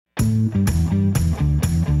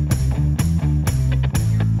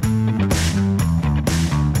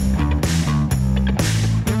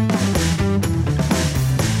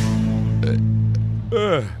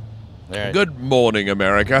right. Good morning,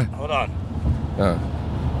 America. Hold on. Oh.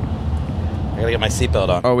 I gotta get my seatbelt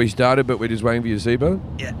on. Oh, we started, but we're just waiting for your seatbelt?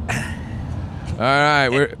 Yeah. All right,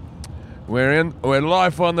 we're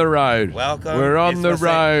live on the road. Welcome. We're on the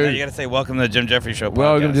road. You gotta say welcome to the Jim Jeffries Show podcast.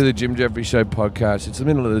 Welcome to the Jim Jeffries Show podcast. It's the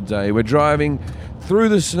middle of the day. We're driving through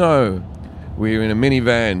the snow. We're in a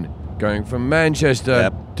minivan going from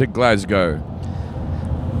Manchester to Glasgow.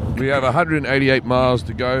 We have 188 miles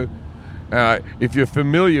to go. If you're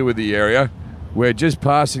familiar with the area, we're just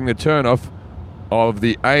passing the turnoff of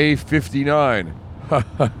the A59.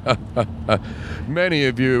 Many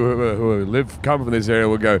of you who come from this area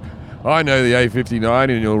will go, I know the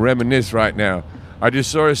A59, and you'll reminisce right now. I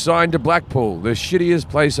just saw a sign to Blackpool, the shittiest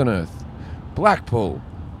place on earth. Blackpool.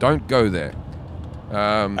 Don't go there.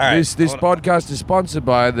 This podcast is sponsored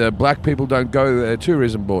by the Black People Don't Go There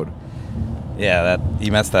tourism board. Yeah,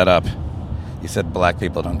 you messed that up. You said black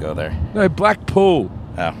people don't go there. No, Blackpool.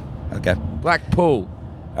 Oh, okay. Blackpool.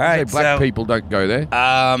 All right, black people don't go there.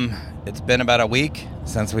 It's been about a week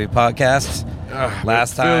since we podcasted.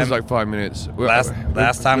 Last time feels like 5 minutes.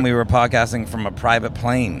 Last time we were podcasting from a private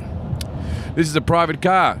plane. This is a private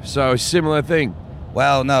car, so a similar thing.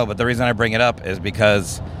 Well, no, but the reason I bring it up is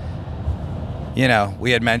because,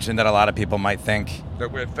 we had mentioned that a lot of people might think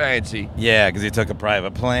that we're fancy. Yeah, because you took a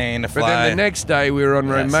private plane to fly. But then the next day we were on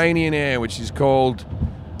Romanian Air, which is called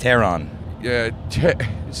Tehran. Yeah,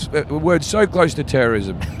 it's a word so close to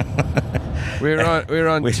terrorism. We're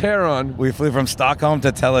on Tehran. We flew from Stockholm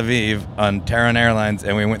to Tel Aviv on Tehran Airlines,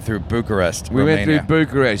 and we went through Bucharest, Romania. Went through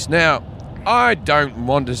Bucharest. Now, I don't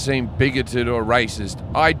want to seem bigoted or racist.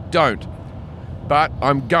 I don't. But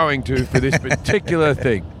I'm going to for this particular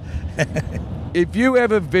thing. If you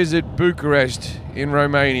ever visit Bucharest in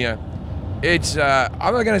Romania, it's, I'm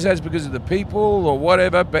not going to say it's because of the people or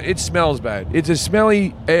whatever, but it smells bad. It's a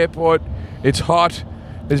smelly airport. It's hot.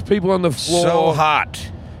 There's people on the floor. So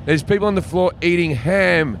hot. There's people on the floor eating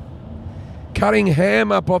ham. Cutting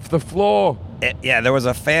ham up off the floor. There was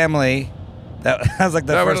a family. That was like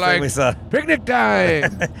the first thing we saw. Picnic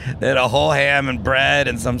time! They had a whole ham and bread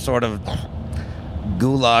and some sort of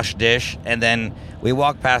goulash dish. And then we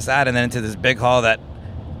walked past that and then into this big hall that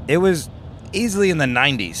it was easily in the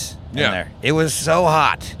 90s in there. It was so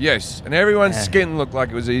hot. Yes, and everyone's skin looked like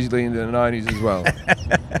it was easily in the 90s as well.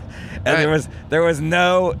 And there was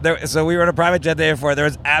no so we were on a private jet day before. There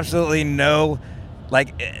was absolutely no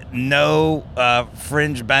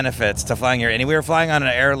fringe benefits to flying here. And we were flying on an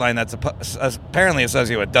airline that's apparently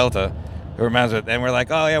associated with Delta, and we're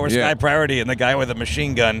like, oh yeah, we're Sky Priority, and the guy with a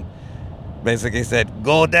machine gun basically said,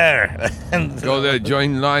 go there. Go there,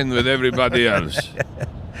 join line with everybody else.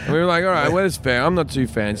 And we were like, all right, well, it's fair. I'm not too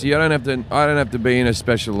fancy. I don't have to be in a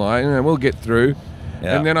special line. We'll get through.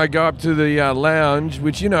 Yeah. And then I go up to the lounge,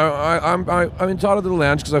 which, I'm entitled to the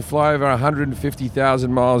lounge because I fly over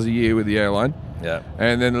 150,000 miles a year with the airline. Yeah.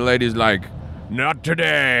 And then the lady's like, not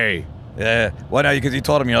today. Yeah. Well, no, because you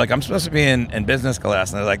told them, you're like, I'm supposed to be in business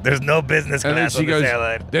class. And they're like, there's no business class on this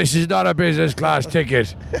airline. This is not a business class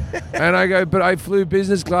ticket. And I go, but I flew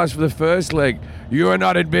business class for the first leg. You are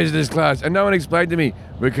not in business class. And no one explained to me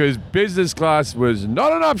because business class was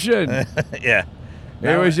not an option. Yeah.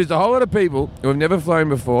 It was just a whole lot of people who have never flown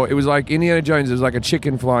before. It was like Indiana Jones. It was like a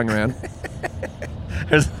chicken flying around.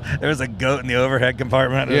 There was a goat in the overhead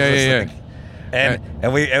compartment. Yeah. And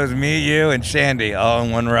it was me, you, and Shandy all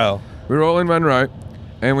in one row. We were all in one row,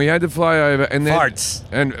 and we had to fly over. And then farts.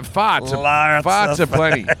 And farts. Farts are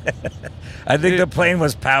plenty. I think the plane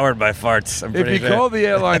was powered by farts. I'm pretty sure. If you call the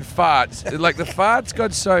airline farts, like the farts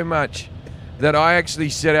got so much that I actually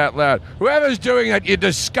said out loud, whoever's doing that, you're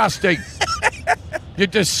disgusting. You're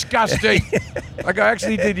disgusting. Like I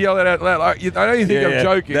actually did yell that out loud. I know you think I'm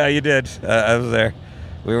joking. No, you did. I was there.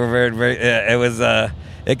 We were very, very. It was.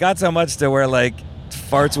 It got so much to where like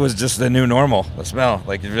farts was just the new normal. The smell,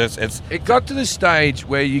 like It got to the stage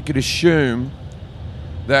where you could assume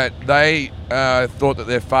that they thought that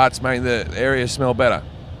their farts made the area smell better.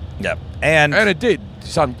 Yep, and it did.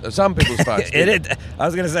 Some people's farts. It did. I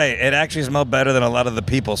was gonna say it actually smelled better than a lot of the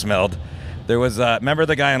people smelled. There was remember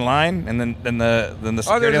the guy in line, and then the security.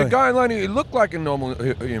 Oh, there was a guy in line who looked like a normal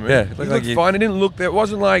human. Yeah, he looked fine. It didn't look. There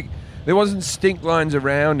wasn't stink lines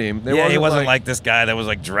around him. He wasn't like this guy that was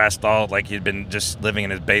like dressed all like he'd been just living in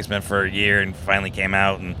his basement for a year and finally came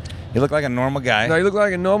out, and he looked like a normal guy. No, he looked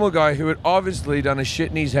like a normal guy who had obviously done a shit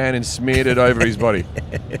in his hand and smeared it over his body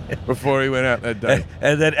before he went out that day.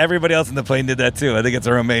 And then everybody else in the plane did that too. I think it's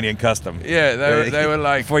a Romanian custom. Yeah, they were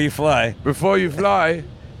like, before you fly,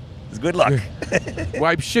 it's good luck.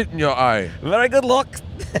 Wipe shit in your eye. Very good luck.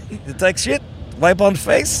 You take shit. wipe on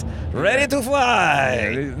face, ready to fly.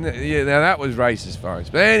 Yeah, now that was racist,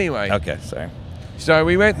 Forrest. But anyway. Okay, sorry. So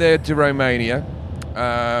we went there to Romania.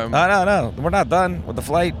 No, we're not done with the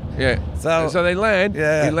flight. Yeah. So they land.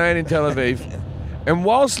 Yeah. We land in Tel Aviv, and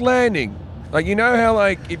whilst landing, like you know how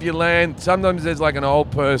like if you land, sometimes there's like an old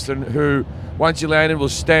person who once you landed will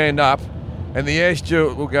stand up, and the air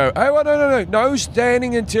steward will go, "Hey, well, no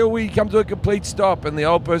standing until we come to a complete stop." And the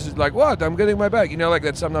old person's like, "What? I'm getting my bag." You know, like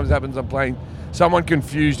that sometimes happens on plane. Someone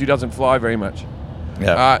confused who doesn't fly very much.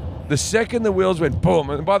 Yeah. The second the wheels went boom,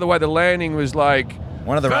 and by the way, the landing was like.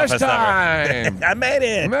 One of the First roughest time. ever. I made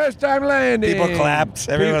it. First time landing. People clapped.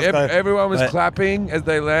 Everyone was clapping as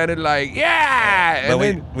they landed, like, yeah! But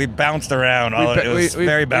we bounced around. It was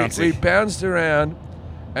very bouncy. We bounced around,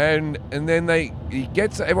 and then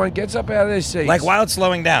everyone gets up out of their seats. Like while it's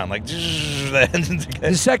slowing down. Like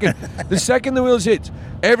the second the wheels hit,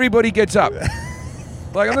 everybody gets up.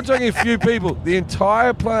 Like, I'm not talking a few people. The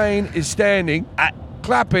entire plane is standing,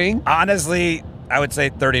 clapping. Honestly, I would say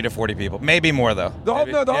 30 to 40 people. Maybe more, though. The whole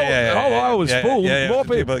aisle was full. More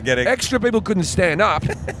people. Extra people couldn't stand up.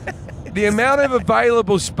 The amount of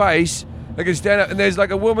available space they could stand up. And there's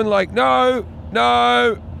like a woman like, no.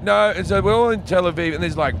 And so we're all in Tel Aviv. And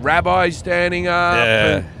there's like rabbis standing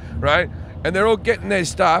up. Right? And they're all getting their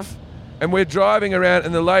stuff. And we're driving around,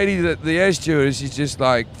 and the lady, the air stewardess, is just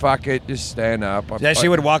like, "Fuck it, just stand up." She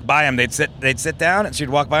would walk by them. They'd sit down, and she'd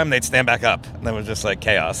walk by them. They'd stand back up. And it was just like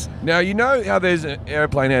chaos. Now you know how there's an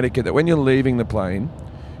airplane etiquette that when you're leaving the plane,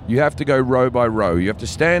 you have to go row by row. You have to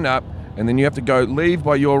stand up, and then you have to leave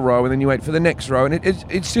by your row, and then you wait for the next row. And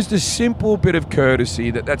it's just a simple bit of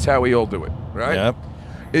courtesy that's how we all do it, right? Yep.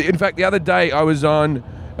 In fact, the other day I was on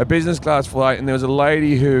a business class flight, and there was a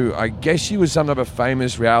lady who, I guess she was some type of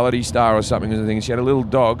famous reality star or something, and she had a little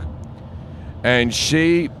dog, and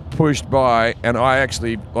she pushed by, and I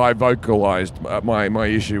vocalized my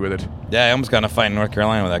issue with it. Yeah, I almost got in a fight in North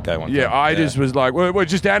Carolina with that guy one time. Yeah, I just was like, we're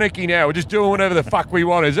just anarchy now. We're just doing whatever the fuck we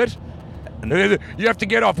want, is it? You have to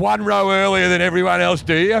get off one row earlier than everyone else,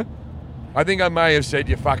 do you? I think I may have said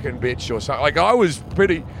you fucking bitch or something. Like, I was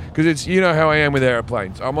pretty, because it's, you know how I am with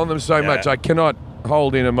airplanes. I'm on them so much, I cannot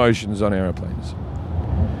hold in emotions on airplanes.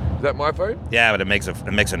 Is that my phone? Yeah, but it makes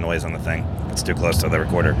a noise on the thing. It's too close to the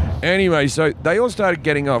recorder. Anyway, so they all started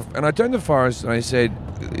getting off, and I turned to Forrest and I said,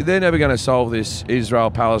 they're never going to solve this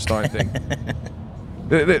Israel-Palestine thing.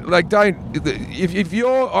 Like, if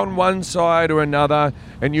you're on one side or another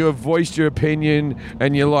and you have voiced your opinion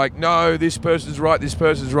and you're like, no, this person's right, this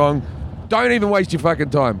person's wrong, don't even waste your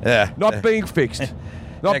fucking time. Yeah. Not being fixed.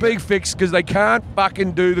 Not being fixed because they can't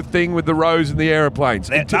fucking do the thing with the rows in the airplanes.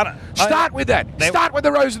 Start with that. Start with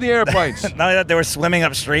the rows in the airplanes. Not only that, they were swimming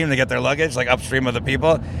upstream to get their luggage, like upstream of the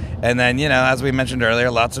people. And then, as we mentioned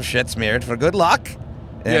earlier, lots of shit smeared for good luck.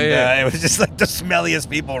 And it was just like the smelliest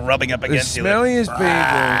people rubbing up against you. The smelliest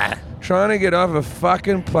people trying to get off a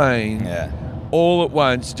fucking plane all at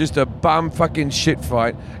once. Just a bum fucking shit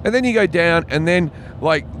fight. And then you go down, and then,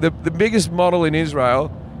 like, the biggest model in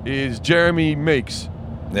Israel is Jeremy Meeks.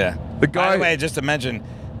 Yeah. The guy. By the way, just to mention,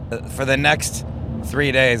 for the next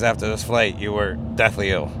 3 days after this flight, you were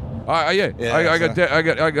deathly ill. I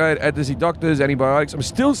had to see doctors, antibiotics. I'm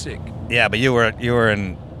still sick. Yeah, but you were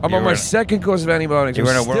in. I'm on my second course of antibiotics. You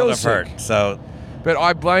were in a world of hurt. So, but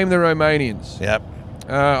I blame the Romanians. Yep.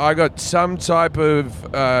 I got some type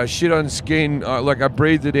of shit on skin. Like I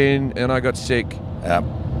breathed it in, and I got sick. Yep.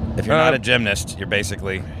 If you're not a gymnast, you're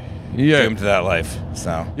basically doomed to that life.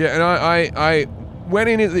 So. Yeah, and I went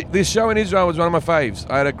in. This show in Israel was one of my faves.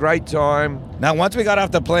 I had a great time. Now, once we got off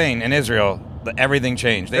the plane in Israel, everything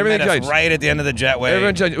changed. They met us right at the end of the jetway.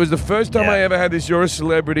 Everything changed. It was the first time I ever had this. You're a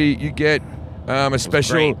celebrity. You get a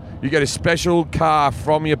special car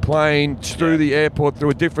from your plane through the airport,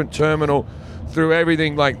 through a different terminal, through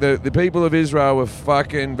everything. Like the people of Israel were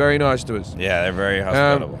fucking very nice to us. Yeah, they're very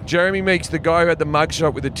hospitable. Jeremy Meeks, the guy who had the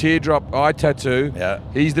mugshot with the teardrop eye tattoo. Yeah.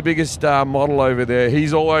 He's the biggest model over there.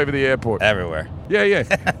 He's all over the airport. Everywhere. Yeah.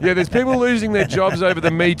 There's people losing their jobs over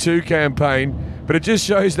the Me Too campaign, but it just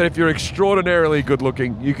shows that if you're extraordinarily good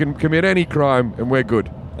looking, you can commit any crime and we're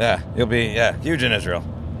good. Yeah, you'll be huge in Israel.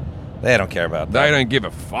 They don't care about that. They don't give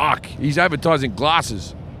a fuck. He's advertising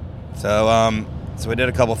glasses. So we did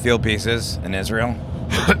a couple field pieces in Israel.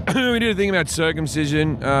 We did a thing about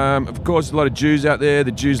circumcision. Of course, a lot of Jews out there.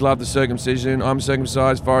 The Jews love the circumcision. I'm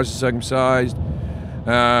circumcised. Forrest is circumcised.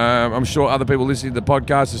 I'm sure other people listening to the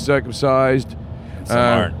podcast are circumcised. Some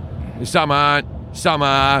aren't. Some aren't. Some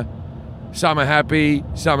are. Some are happy.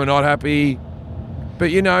 Some are not happy.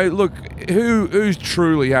 But, look, who's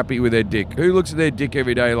truly happy with their dick? Who looks at their dick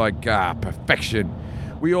every day like, perfection?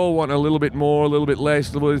 We all want a little bit more, a little bit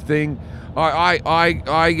less, a little bit of thing.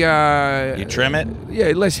 You trim it?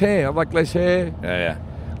 Yeah, less hair. I like less hair. Yeah.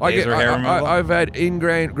 Hair removal? I've had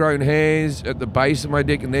ingrown hairs at the base of my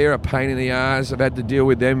dick, and they're a pain in the ass. I've had to deal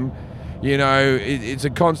with them. You know, it's a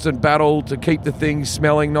constant battle to keep the things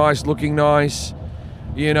smelling nice, looking nice.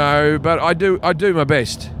 You know, but I do my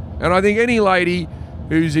best, and I think any lady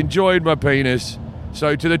who's enjoyed my penis.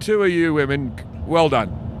 So to the two of you women, well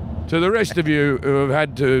done. To the rest of you who have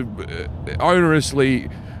had to onerously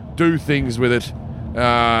do things with it,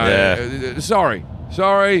 sorry.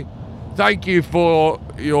 Thank you for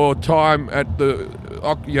your time at the,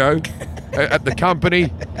 at the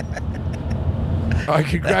company. I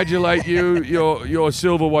congratulate you. Your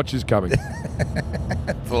silver watch is coming.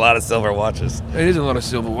 It's a lot of silver watches. It is a lot of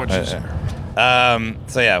silver watches.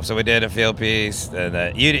 So we did a field piece.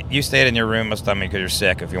 And, you stayed in your room most of the time because you're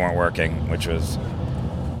sick if you weren't working, which was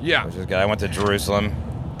good. I went to Jerusalem,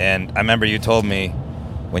 and I remember you told me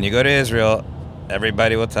when you go to Israel,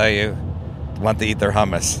 everybody will tell you want to eat their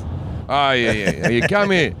hummus. Oh, yeah. You come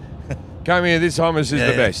here. This hummus is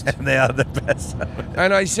the best. They are the best.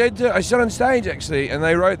 And I said on stage, actually, and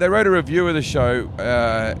they wrote a review of the show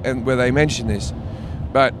and where they mentioned this.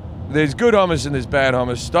 But there's good hummus and there's bad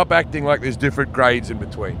hummus. Stop acting like there's different grades in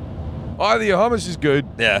between. Either your hummus is good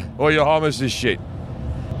or your hummus is shit.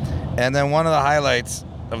 And then one of the highlights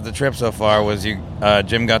of the trip so far was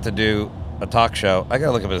Jim got to do a talk show. I got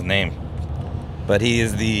to look up his name. But he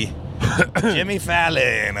is the Jimmy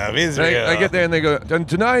Fallon of Israel. They get there and they go, and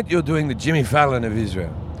tonight you're doing the Jimmy Fallon of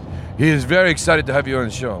Israel. He is very excited to have you on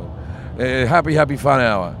the show. Happy fun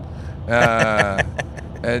hour.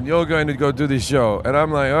 And you're going to go do this show. And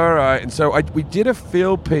I'm like, all right. And so we did a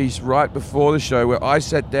field piece right before the show where I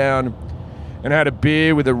sat down and had a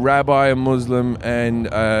beer with a rabbi, a Muslim, and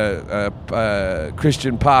a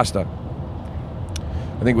Christian pastor.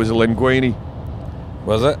 I think it was a linguine.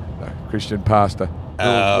 Was it? No, Christian pastor.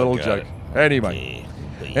 Little joke. Anyway,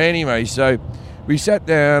 so we sat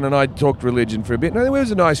down and I talked religion for a bit. No, it was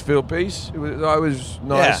a nice field piece. I was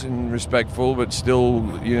nice and respectful, but still,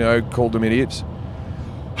 called them idiots.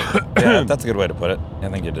 Yeah, that's a good way to put it. I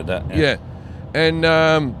think you did that. Yeah.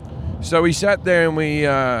 And so we sat there and we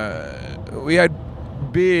had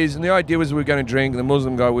beers, and the idea was we were going to drink. The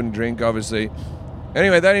Muslim guy wouldn't drink, obviously.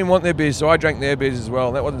 Anyway, they didn't want their beers, so I drank their beers as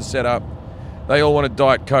well. That wasn't set up. They all wanted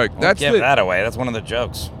Diet Coke. Don't give that away. That's one of the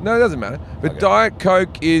jokes. No, it doesn't matter. But Diet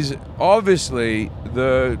Coke is obviously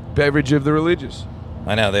the beverage of the religious.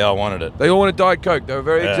 I know. They all wanted it. They all wanted Diet Coke. They were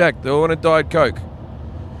very exact. They all wanted Diet Coke.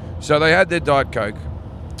 So they had their Diet Coke.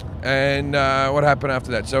 And what happened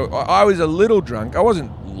after that? So I was a little drunk. I wasn't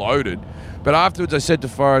loaded. But afterwards I said to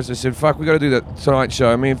Forrest, I said, fuck, we got to do that tonight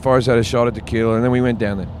show. Me and Forrest had a shot at tequila, and then we went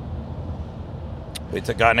down there. We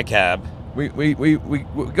got in a cab. We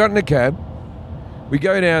got in a cab. We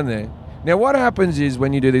go down there. Now, what happens is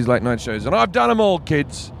when you do these late night shows, and I've done them all,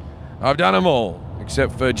 kids. I've done them all,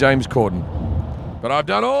 except for James Corden. But I've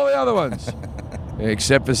done all the other ones,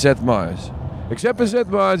 except for Seth Meyers. Except for Seth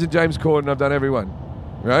Meyers and James Corden, I've done everyone.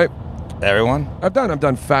 Right? Everyone? I've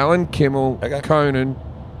done Fallon, Kimmel, Conan,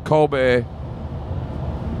 Colbert.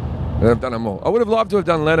 And I've done them all. I would have loved to have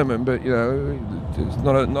done Letterman, but, it's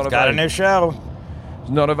not available. Got a new show. It's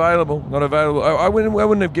not available. I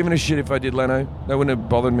wouldn't have given a shit if I did Leno. That wouldn't have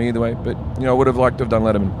bothered me either way. But, I would have liked to have done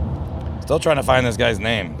Letterman. Still trying to find this guy's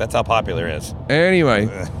name. That's how popular he is. Anyway.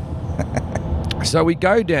 So we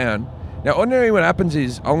go down. Now, ordinarily what happens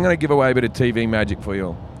is, I'm going to give away a bit of TV magic for you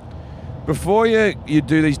all. Before you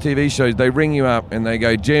do these TV shows, they ring you up and they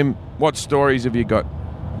go, Jim, what stories have you got?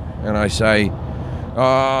 And I say,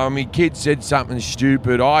 my kid said something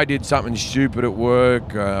stupid. I did something stupid at work,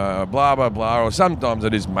 blah, blah, blah. Or sometimes I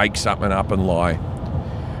just make something up and lie.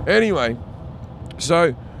 Anyway,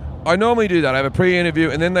 so I normally do that. I have a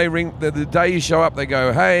pre-interview, and then they ring, the day you show up, they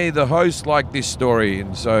go, hey, the host liked this story.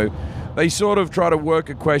 And so they sort of try to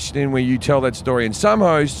work a question in where you tell that story. And some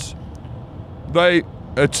hosts, they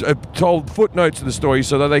told footnotes of the story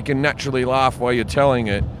so that they can naturally laugh while you're telling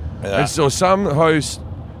it. Yeah. And so some hosts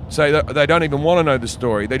say that they don't even want to know the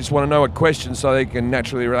story. They just want to know a question so they can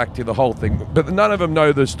naturally react to the whole thing. But none of them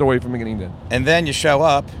know the story from beginning to end. And then you show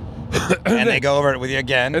up, and they go over it with you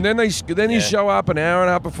again. And then you show up an hour and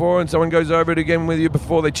a half before, and someone goes over it again with you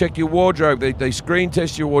before. They check your wardrobe. They screen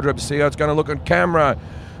test your wardrobe to see how it's going to look on camera.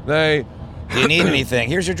 Do you need anything?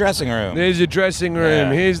 Here's your dressing room. There's your dressing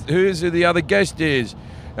room. Yeah. Here's who the other guest is.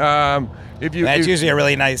 It's usually a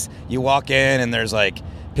really nice. You walk in and there's like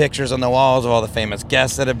pictures on the walls of all the famous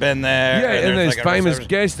guests that have been there. Yeah, and there's like famous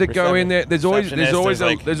guests that go in there. There's always a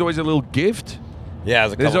little gift. Yeah,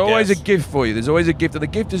 there's always a gift for you. There's always a gift, and the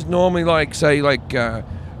gift is normally like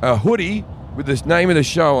a hoodie with the name of the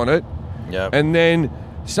show on it. Yep. And then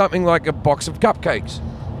something like a box of cupcakes.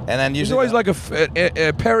 And then There's usually always like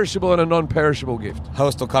a perishable and a non-perishable gift.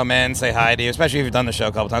 host will come in, say hi to you, especially if you've done the show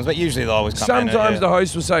a couple times, but usually they'll always come in. Sometimes the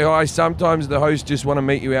host will say hi. Sometimes the host just want to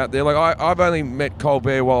meet you out there. Like I've only met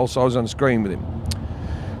Colbert whilst I was on screen with him.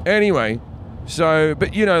 Anyway, so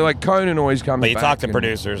but like Conan always comes. But you back talk to and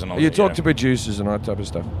producers and all that. you talk to producers and all that type of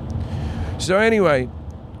stuff. So anyway,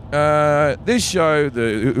 this show,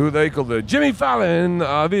 who they call the Jimmy Fallon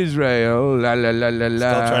of Israel. La la la la la.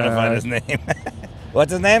 Still trying to find his name.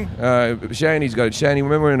 What's his name? Shandy's got it. Shandy,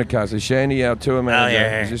 remember we're in the car. So Shandy, our tour manager,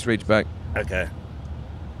 yeah. has just reached back. Okay.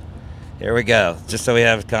 Here we go. Just so we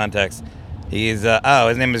have context. He's,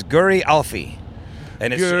 his name is Guri Alfi.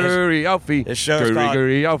 And Guri Alfi. His show is called,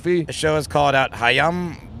 Guri Alfi. his show is called out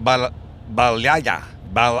Hayam Balayaya.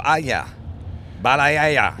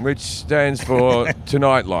 Which stands for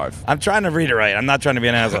Tonight Live. I'm trying to read it right. I'm not trying to be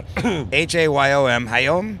an asshole. Hayom,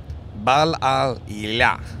 Hayom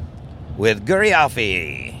Balayaya. With Guri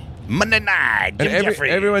Alfi. Monday night, Jim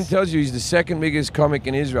Jeffries. Everyone tells you he's the second biggest comic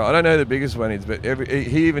in Israel. I don't know who the biggest one is, but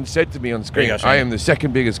he even said to me on screen, I am the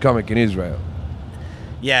second biggest comic in Israel.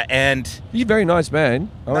 Yeah, and he's a very nice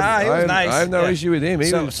man. he was nice. I have no issue with him.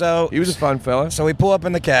 He was a fun fella. So we pull up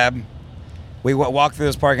in the cab. We walk through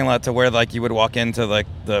this parking lot to where you would walk into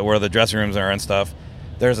where the dressing rooms are and stuff.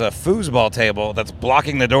 There's a foosball table that's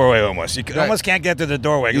blocking the doorway almost. You almost can't get through the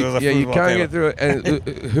doorway because there's a foosball table. You can't get through it. And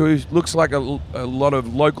who looks like a lot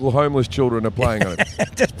of local homeless children are playing on it.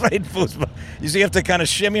 Just playing foosball. So you have to kind of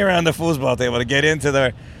shimmy around the foosball table to get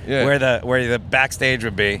into where the backstage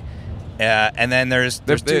would be. And then there's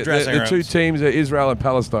two dressing rooms. The two teams are Israel and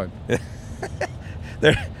Palestine.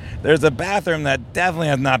 There's a bathroom that definitely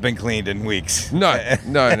has not been cleaned in weeks. No.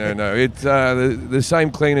 It's the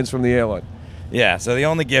same cleaners from the airline. Yeah, so the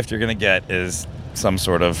only gift you're going to get is some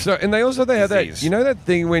sort of and they have that, that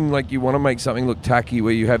thing when you want to make something look tacky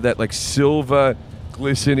where you have that silver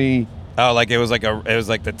glistening. Oh, it was like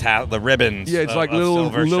the ribbons. Yeah, it's like little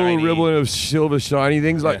ribbon of silver shiny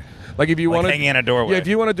things like if you want to hanging in a doorway. Yeah, if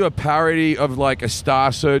you want to do a parody of a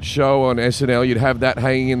Star Search show on SNL, you'd have that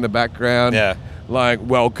hanging in the background. Yeah. Like,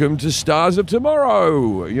 welcome to Stars of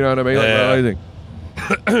Tomorrow. You know what I mean?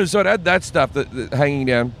 Yeah. So it had that stuff that hanging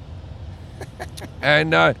down.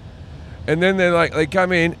 And then they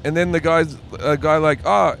come in, and then the guy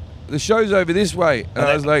the show's over this way, and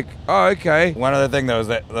I was like, oh, okay. One other thing though is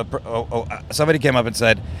that somebody came up and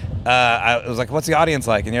said, I was like, what's the audience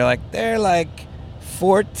like? And you're like, they're like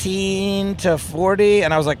 14 to 40,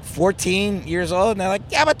 and I was like, 14 years old, and they're like,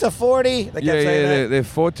 yeah, but to 40. They kept saying that. They're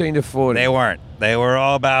 14 to 40. They weren't. They were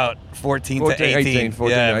all about 14 to 18.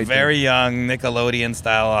 14 to 18. Very young Nickelodeon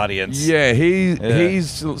style audience. Yeah, he's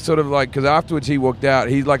sort of because afterwards he walked out.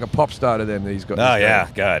 He's like a pop star to them that he's got. Oh yeah,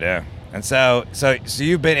 God, yeah. And so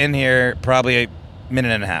you've been in here probably a minute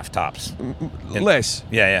and a half tops. Less.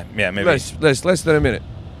 Yeah, maybe less than a minute.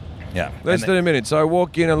 Yeah, less than a minute. So I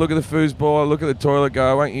walk in and look at the foosball, look at the toilet, go,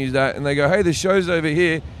 I won't use that, and they go, hey, the show's over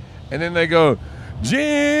here, and then they go,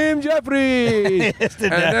 Jim Jeffries! And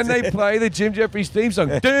then they play the Jim Jeffries theme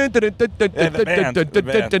song. And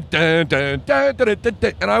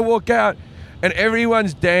I walk out, and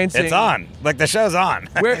everyone's dancing. It's on. Like the show's on.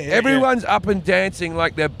 Everyone's up and dancing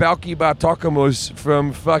like they're Balki Bartokomous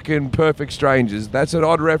from fucking Perfect Strangers. That's an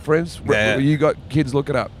odd reference. Yeah. You got kids, look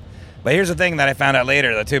it up. But here's the thing that I found out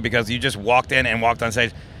later, though, too, because you just walked in and walked on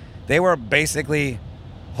stage. They were basically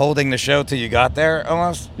holding the show till you got there,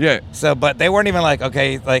 almost. Yeah. So, but they weren't even like,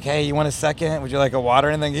 okay, like, hey, you want a second? Would you like a water?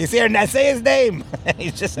 And then he's here, now say his name.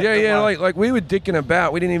 He's just like we were dicking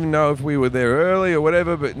about. We didn't even know if we were there early or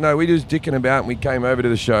whatever, but no, we just dicking about and we came over to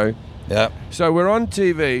the show. Yeah. So we're on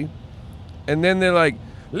TV, and then they're like,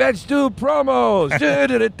 let's do promos.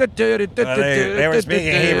 They were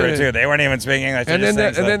speaking Hebrew, too. They weren't even speaking English. And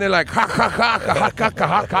then they're like, ha, ha, ha, ha, ha,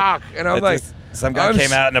 ha, ha. And I'm like... Some guy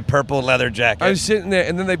came out in a purple leather jacket. I was sitting there,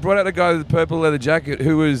 and then they brought out a guy with a purple leather jacket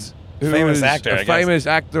who was a famous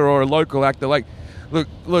actor or a local actor. Like, look,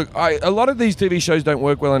 a lot of these TV shows don't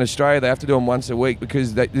work well in Australia. They have to do them once a week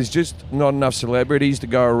because there's just not enough celebrities to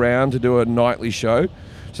go around to do a nightly show.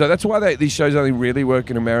 So that's why these shows only really work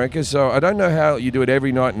in America. So I don't know how you do it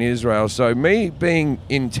every night in Israel. So me being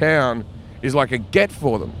in town is like a get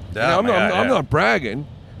for them. I'm not bragging.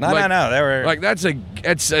 No. They were like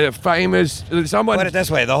it's a famous someone. Put it this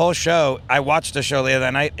way: the whole show. I watched the show the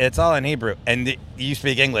other night. It's all in Hebrew, and you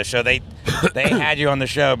speak English, so they had you on the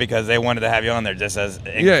show because they wanted to have you on there just as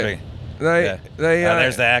English. Yeah.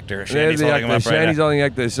 there's the actor. Shandy's holding him up right Shandy's now. holding the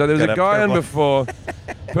actor. So there was a guy on before,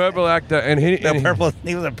 purple actor, and purple.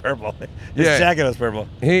 He was in purple. His jacket was purple.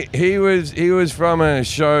 He was from a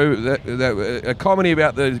show that a comedy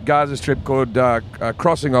about the Gaza Strip called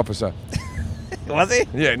Crossing Officer. Was he?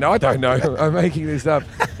 Yeah, no, I don't know. I'm making this up.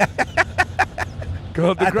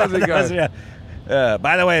 Called the Crossing Guy.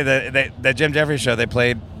 By the way, the Jim Jeffries show, the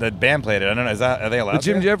band played it. I don't know. Are they allowed? The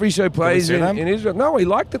Jim Jeffries show plays in Israel. No, we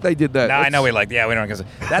liked that they did that. No, I know we liked. Yeah, we don't.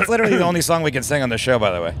 That's literally the only song we can sing on the show.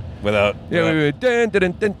 By the way, without. I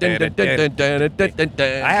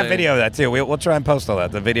have video of that too. We'll try and post all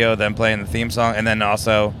that. The video of them playing the theme song, and then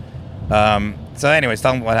also. So, anyways,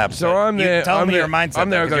 tell them what happened. So I'm there. Tell me your mindset. I'm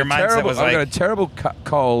there. I've got a terrible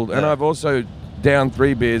cold, and I've also downed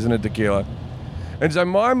 3 beers and a tequila. And so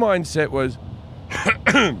my mindset was,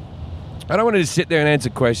 I don't want to just sit there and answer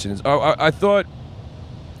questions. I thought,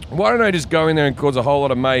 why don't I just go in there and cause a whole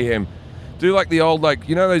lot of mayhem? Do like the old,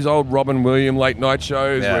 those old Robin Williams late night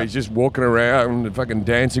shows where he's just walking around and fucking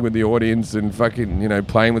dancing with the audience and fucking,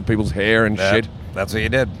 playing with people's hair and shit. That's what you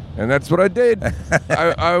did. And that's what I did.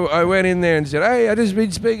 I went in there and said, hey, I just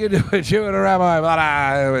been speaking to a Jew and a rabbi,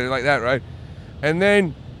 like that, right? And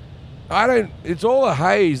then, it's all a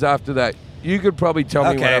haze after that. You could probably tell me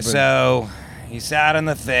what happened. Okay, so you sat on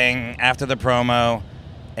the thing after the promo,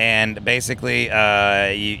 and basically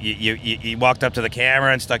you walked up to the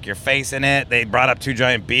camera and stuck your face in it. They brought up 2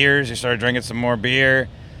 giant beers. You started drinking some more beer.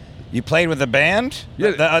 You played with the band?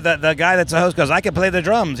 Yeah. The guy that's the host goes, I can play the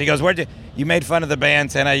drums. He goes, you made fun of the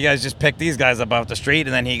band, saying, you guys just picked these guys up off the street.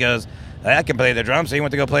 And then he goes, I can play the drums. So he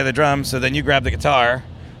went to go play the drums. So then you grabbed the guitar.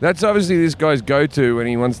 That's obviously this guy's go-to when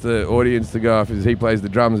he wants the audience to go off, is he plays the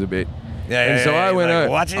drums a bit. So I went out.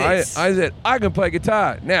 Watch this. I said, I can play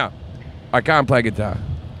guitar. Now, I can't play guitar.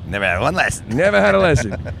 Never had one lesson. Never had a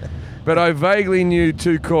lesson. But I vaguely knew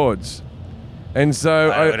 2 chords. And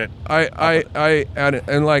so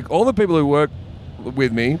and like all the people who work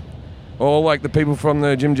with me, all like the people from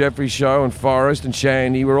the Jim Jeffries show and Forrest and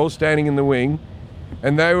Shandy, were all standing in the wing,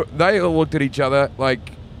 and they all looked at each other like,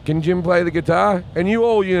 can Jim play the guitar? And you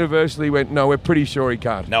all universally went, no, we're pretty sure he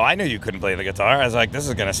can't. No, I knew you couldn't play the guitar. I was like, this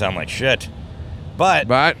is going to sound like shit.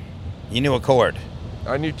 But you knew a chord.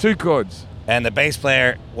 I knew 2 chords. And the bass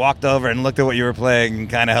player walked over and looked at what you were playing and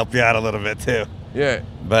kind of helped you out a little bit too. Yeah.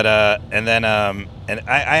 But and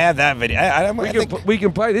I have that video. We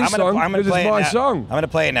can play this song because it's my song. I'm going to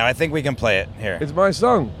play it now. I think we can play it here. It's my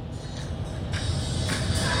song.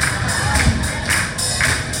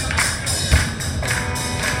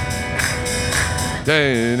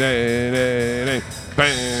 Pretty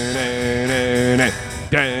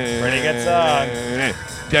good song.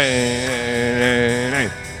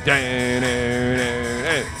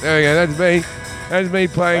 There we go. That's me. That's me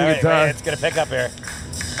playing guitar. Wait, it's gonna pick up here.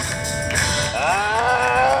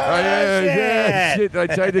 Yeah. Shit,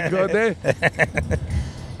 did I change the chord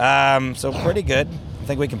there? So pretty good. I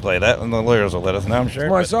think we can play that, and the lawyers will let us know. I'm sure.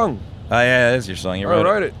 It's my song. Oh yeah, it is your song. You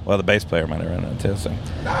wrote it. Well, the bass player might have written it too. So.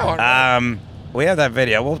 No. We have that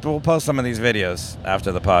video. We'll post some of these videos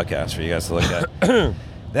after the podcast for you guys to look at.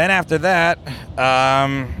 Then after that,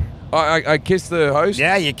 I kissed the host.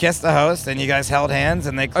 Yeah, you kissed the host, and you guys held hands,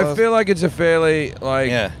 and they closed. I feel like it's a fairly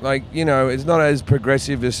it's not as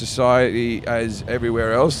progressive a society as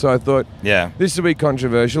everywhere else. So I thought, this will be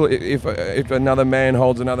controversial if another man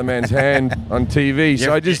holds another man's hand on TV.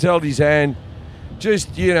 So I just held his hand,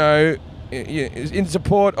 in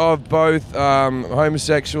support of both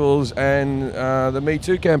homosexuals and the Me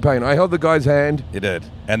Too campaign. I held the guy's hand. You did,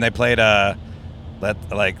 and they played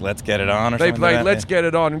Let's Get It On or they something. They played like Let's Get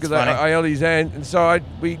It On because I held his hand, and so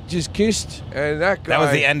we just kissed, and that guy. That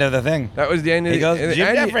was the end of the thing. That was the end of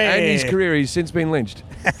and his career. He's since been lynched.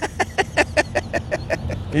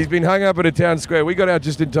 He's been hung up at a town square. We got out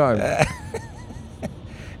just in time.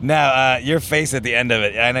 Now, your face at the end of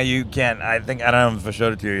it, I know you can't, I don't know if I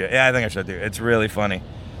showed it to you yet. Yeah, I think I showed it to you. It's really funny.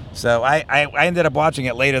 So I ended up watching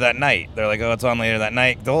it later that night. They're like, oh, it's on later that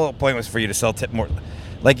night. The whole point was for you to sell more.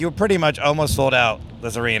 Like, you were pretty much almost sold out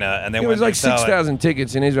this arena. And then it was like 6,000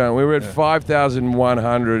 tickets in Israel. We were at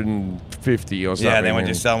 5,150 or something. Yeah, and then when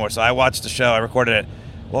you sell more. So I watched the show. I recorded it.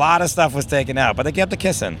 A lot of stuff was taken out, but they kept the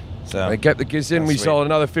kissing. So they kept the kissing. We sold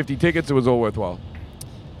another 50 tickets. It was all worthwhile.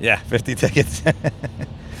 Yeah, 50 tickets.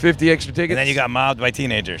 50 extra tickets. And then you got mobbed by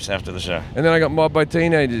teenagers after the show. And then I got mobbed by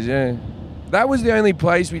teenagers, yeah. That was the only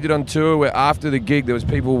place we did on tour where after the gig there was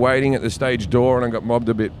people waiting at the stage door and I got mobbed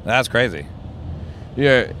a bit. That's crazy.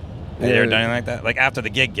 Yeah. Have you ever done anything like that? Like after the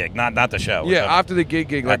gig, not the show. Yeah, after the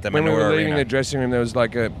gig. Like when we were leaving the dressing room, there was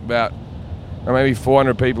like about maybe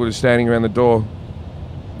 400 people just standing around the door.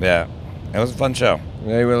 Yeah. It was a fun show.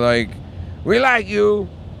 They were like, We like you.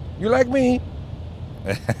 You like me.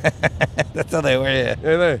 That's how they were, yeah.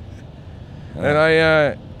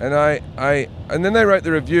 Yeah, and then they wrote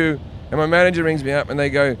the review, and my manager rings me up and they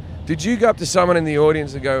go, did you go up to someone in the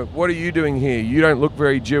audience and go, what are you doing here? You don't look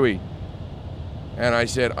very Jewy. And I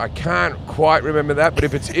said, I can't quite remember that, but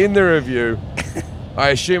if it's in the review, I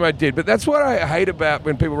assume I did. But that's what I hate about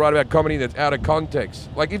when people write about comedy that's out of context.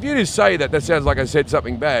 Like, if you just say that, that sounds like I said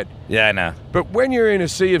something bad. Yeah, I know. But when you're in a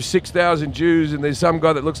sea of 6,000 Jews and there's some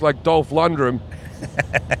guy that looks like Dolph Lundgren,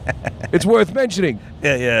 it's worth mentioning.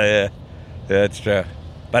 Yeah, it's true.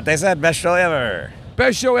 But they said best show ever.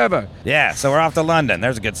 Best show ever. Yeah, so we're off to London.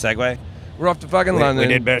 There's a good segue. We're off to fucking London.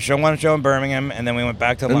 We did one show in Birmingham, and then we went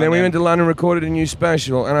back to London. And then we went to London, recorded a new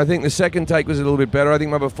special, and I think the second take was a little bit better. I think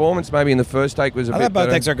my performance maybe in the first take was a bit better. Both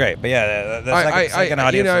takes are great, but yeah, the second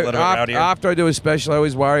audience is a little bit rowdier. After I do a special, I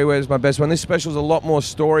always worry where's my best one. This special's a lot more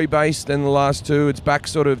story-based than the last two. It's back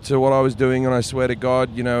sort of to what I was doing, and I swear to God,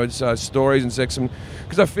 it's stories and sex.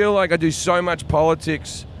 Because I feel like I do so much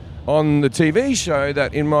politics on the TV show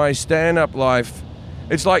that in my stand-up life,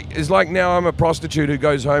 it's like now I'm a prostitute who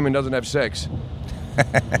goes home and doesn't have sex.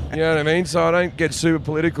 You know what I mean? So I don't get super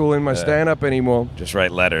political in my stand-up anymore. Just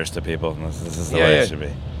write letters to people. This is the way it should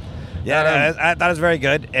be. Yeah, I thought it was very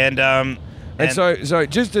good. And so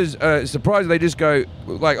just as surprised, they just go,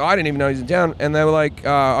 like, I didn't even know he's in town. And they were like,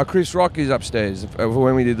 Chris Rock is upstairs for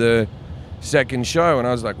when we did the second show. And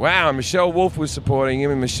I was like, wow, Michelle Wolf was supporting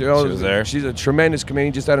him. And Michelle, she was there. She's a tremendous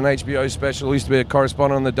comedian, just had an HBO special, used to be a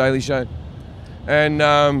correspondent on The Daily Show. And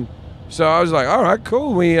so I was like, all right,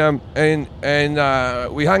 cool. We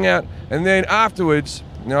we hung out, and then afterwards,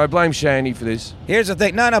 I blame Shandy for this. Here's the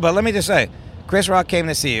thing. No, but let me just say, Chris Rock came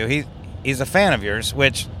to see you. He's a fan of yours,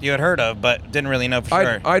 which you had heard of, but didn't really know for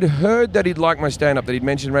sure. I'd heard that he'd liked my stand-up, that he'd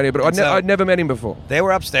mentioned radio, but I'd never met him before. They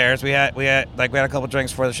were upstairs. We had a couple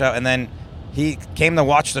drinks before the show, and then he came to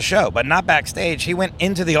watch the show, but not backstage. He went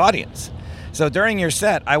into the audience. So during your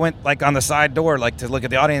set, I went on the side door to look at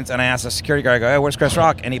the audience, and I asked the security guard, I go, hey, where's Chris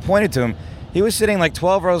Rock? And he pointed to him. He was sitting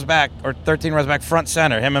 12 rows back or 13 rows back, front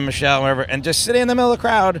center, him and Michelle, whatever, and just sitting in the middle of the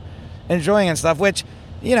crowd, enjoying and stuff, which,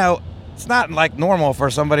 it's not normal for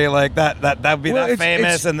somebody like that would be that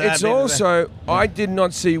famous. It's also, I did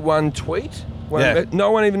not see one tweet.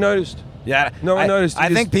 No one even noticed. Yeah, no one noticed. I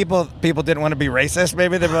think people didn't want to be racist.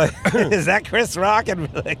 Maybe they'd be like, "Is that Chris Rock?"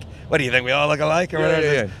 And be like, "What do you think? We all look alike?" Or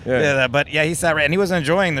whatever. Yeah. But he sat right, and he was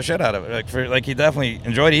enjoying the shit out of it. He definitely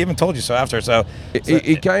enjoyed it. He even told you so after. So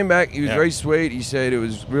he came back. He was very sweet. He said it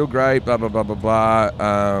was real great. Blah blah blah blah blah.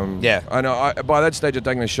 I know. By that stage, I'd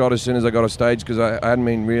taken a shot as soon as I got off stage because I hadn't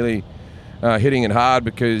been really hitting it hard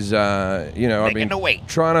because I've been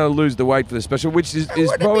trying to lose the weight for the special, which is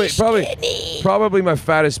probably my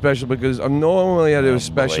fattest special because I'm normally I do a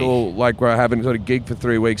special where I haven't sort of gigged for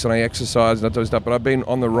 3 weeks and I exercise and that sort of stuff, but I've been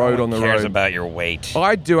on the road. No one cares about your weight.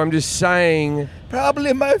 I do. I'm just saying.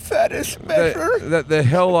 Probably my fattest special. That the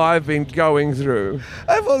hell I've been going through.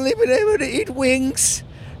 I've only been able to eat wings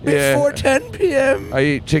before 10 p.m. I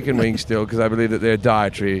eat chicken wings still because I believe that they're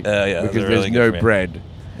dietary because there's no bread.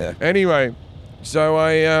 Yeah. Anyway, so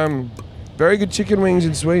I very good chicken wings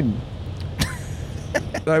in Sweden.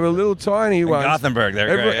 They were little tiny ones. Gothenburg, they're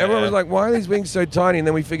great. Everyone was like, "Why are these wings so tiny?" And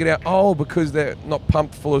then we figured out, because they're not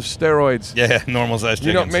pumped full of steroids. Yeah, normal size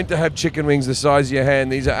chickens. You're not meant to have chicken wings the size of your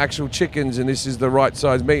hand. These are actual chickens, and this is the right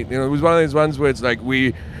size meat. It was one of those ones where it's like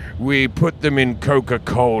we put them in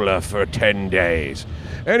Coca-Cola for 10 days.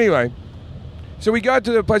 Anyway. So we go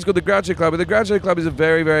to a place called the Groucho Club, but the Groucho Club is a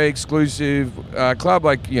very, very exclusive club,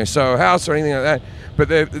 Soho House or anything like that. But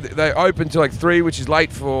they open till 3, which is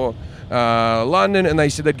late for London, and they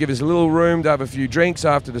said they'd give us a little room to have a few drinks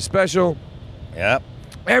after the special. Yep.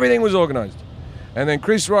 Everything was organised. And then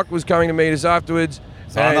Chris Rock was coming to meet us afterwards.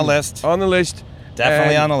 It's on the list. On the list.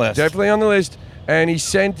 Definitely on the list. Definitely on the list. And he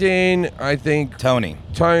sent in, I think... Tony,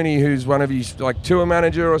 who's one of his, tour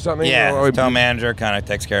manager or something. Yeah, tour manager, kind of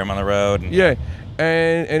takes care of him on the road. Yeah.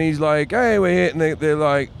 And he's like, hey, we're here. And they're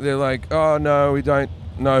like, oh, no, we don't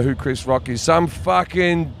know who Chris Rock is. Some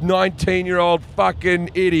fucking 19-year-old fucking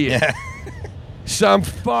idiot. Yeah. Some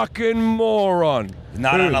fucking moron.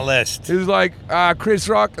 Not on the list. He's like, Chris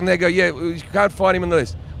Rock. And they go, yeah, we can't find him on the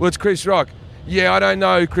list. Well, it's Chris Rock. Yeah, I don't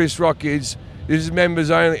know who Chris Rock is. This is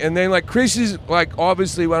members only. And then Chris is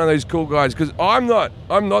obviously one of those cool guys because I'm not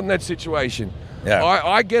in that situation. Yeah.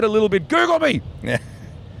 I get a little bit, Google me. Yeah.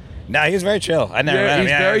 No, he's very chill. I never met him.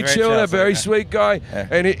 He's very chill, a very sweet guy. Yeah.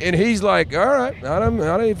 And he's like, all right, I don't,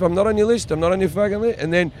 if I'm not on your list, I'm not on your fucking list.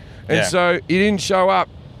 And so he didn't show up.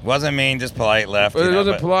 Wasn't mean, just polite, left. It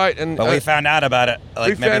wasn't polite. But we found out about it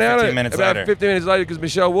maybe 15 minutes later. About 15 minutes later because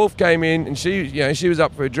Michelle Wolf came in and she was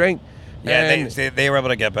up for a drink. Yeah, they were able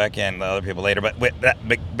to get back in, the other people later, but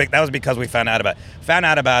that was because we found out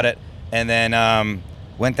about it, and then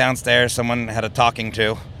went downstairs. Someone had a talking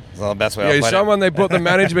to. That's the best way. Yeah, they put the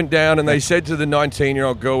management down, and they said to the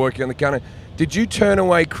 19-year-old girl working on the counter, "Did you turn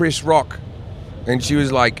away Chris Rock?" And she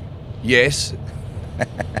was like, "Yes."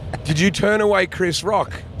 "Did you turn away Chris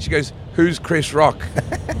Rock?" She goes, "Who's Chris Rock?"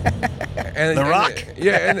 And The Rock?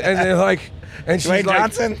 And they're like, and she's Dwayne like,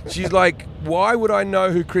 Johnson? She's like, "Why would I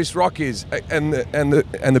know who Chris Rock is?" And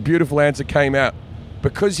the beautiful answer came out,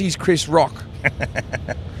 "Because he's Chris Rock."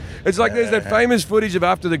 It's like there's that famous footage of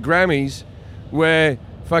after the Grammys where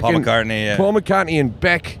fucking Paul McCartney and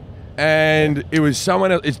Beck, and it was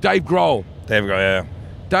someone else. It's Dave Grohl. Dave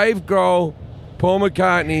Grohl, Paul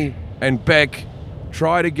McCartney, and Beck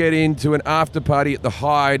try to get into an after party at the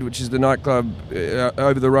Hyde, which is the nightclub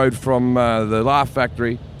over the road from the Laugh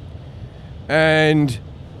Factory, and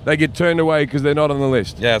they get turned away because they're not on the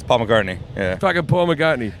list. Yeah, it's Paul McCartney. Yeah. Fucking Paul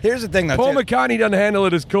McCartney. Here's the thing, though. Paul McCartney doesn't handle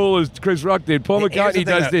it as cool as Chris Rock did. Paul McCartney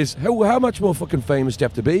does this. How much more fucking famous do you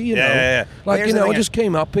have to be? You know? Yeah. Like, I just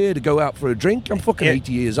came up here to go out for a drink. I'm fucking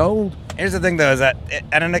 80 years old. Here's the thing, though, is that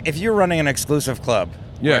if you're running an exclusive club,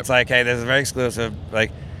 where it's like, hey, this is very exclusive,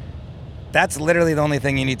 like, that's literally the only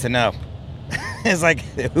thing you need to know. It's like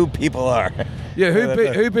who people are. Yeah,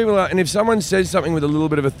 who people are. And if someone says something with a little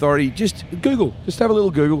bit of authority, just Google. Just have a little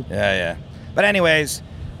Google. Yeah. But anyways,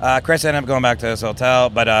 Chris ended up going back to his hotel,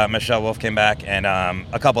 but Michelle Wolf came back, and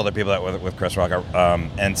a couple other people that were with Chris Rock.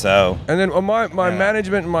 And then my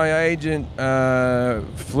management and my agent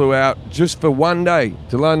flew out just for one day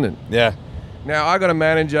to London. Yeah. Now, I got a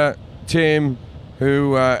manager, Tim,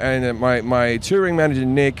 who and my touring manager,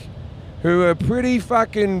 Nick, who are pretty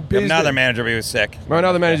fucking busy. Another manager, but he was sick. My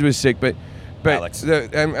other manager was sick, but Alex. I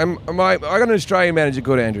got an Australian manager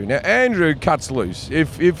called Andrew. Now Andrew cuts loose.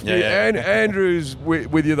 Andrew's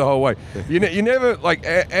with you the whole way. You never like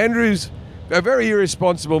Andrew's a very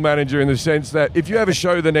irresponsible manager in the sense that if you have a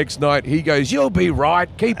show the next night, he goes, "You'll be right.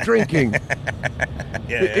 Keep drinking."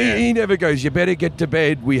 He never goes, "You better get to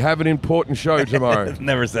bed. We have an important show tomorrow."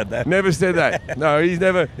 Never said that. Never said that. No, he's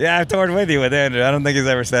never. Yeah, I've toured with you with Andrew. I don't think he's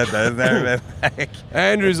ever said that. It's never been like,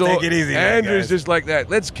 take it easy. Andrew's just like that.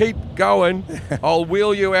 Let's keep going. I'll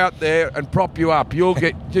wheel you out there and prop you up. You'll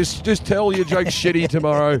get just tell your joke shitty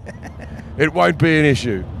tomorrow. It won't be an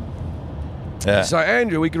issue. Yeah. So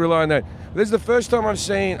Andrew, we can rely on that. This is the first time I've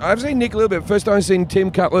seen Nick a little bit. First time I've seen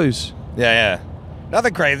Tim cut loose. Yeah.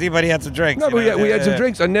 Nothing crazy, but he had some drinks. No, but we had some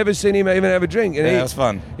drinks. I'd never seen him even have a drink. And it was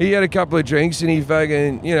fun. He had a couple of drinks, and he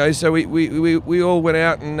fucking, so we all went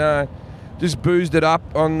out and just boozed it up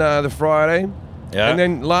on the Friday. Yeah. And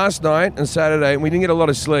then last night and Saturday, and we didn't get a lot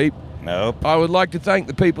of sleep. Nope. I would like to thank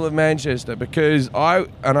the people of Manchester because I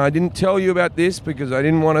didn't tell you about this because I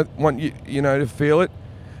didn't want you to feel it.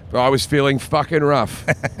 But I was feeling fucking rough.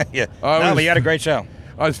 Yeah. But you had a great show.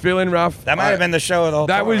 I was feeling rough. That might have been the show of the whole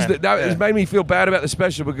tour. That made me feel bad about the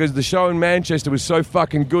special because the show in Manchester was so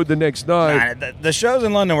fucking good the next night. The shows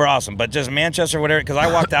in London were awesome, but just Manchester, whatever. Because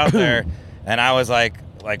I walked out there and I was like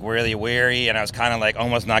really weary, and I was kind of like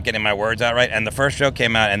almost not getting my words out right. And the first show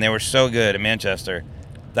came out, and they were so good in Manchester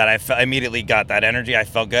that I immediately got that energy. I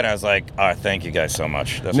felt good. I was like, oh, thank you guys so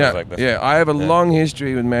much. I have a long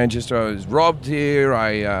history with Manchester. I was robbed here.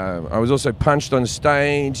 I was also punched on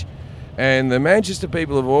stage. And the Manchester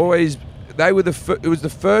people have always... it was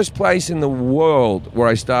the first place in the world where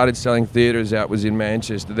I started selling theatres out was in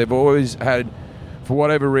Manchester. They've always had, for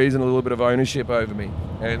whatever reason, a little bit of ownership over me.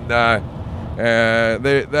 And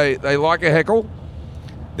they like a heckle.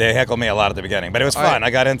 They heckled me a lot at the beginning, but it was fun. I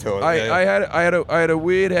got into it. I had a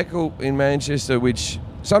weird heckle in Manchester, which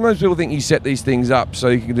sometimes people think you set these things up so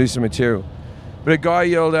you can do some material. But a guy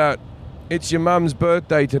yelled out, "It's your mum's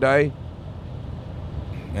birthday today."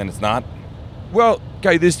 And it's not? Well,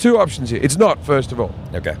 okay, there's two options here. It's not, first of all.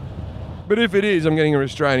 Okay. But if it is, I'm getting a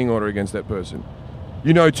restraining order against that person.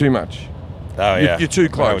 You know too much. Oh, yeah. You're too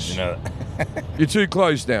close. Why would you know that? You're too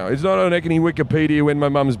close now. It's not on any Wikipedia when my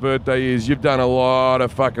mum's birthday is. You've done a lot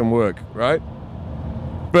of fucking work, right?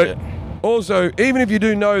 But also, even if you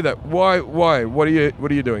do know that, why? What are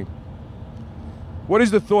you doing? What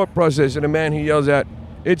is the thought process in a man who yells out,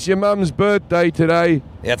 "It's your mum's birthday today"?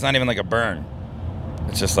 Yeah, it's not even like a burn.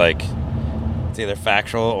 It's just like, it's either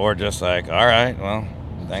factual or just like, all right, well,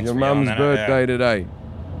 thanks your for yelling mum's that birthday today.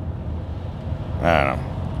 I don't know.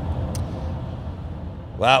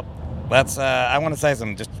 Well, let's, I want to say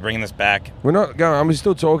something, just bringing this back. We're not going, I'm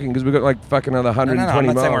still talking because we've got like fucking another 120 I'm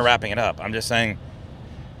not miles. saying we're wrapping it up. I'm just saying,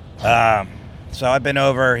 so I've been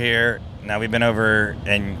over here. Now we've been over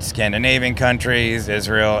in Scandinavian countries,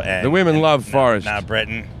 Israel, and the women love Forrest. Now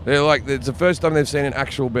Britain. They're like, it's the first time they've seen an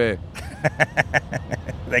actual bear.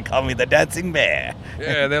 They call me the dancing bear.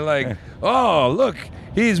 Yeah, they're like, oh, look,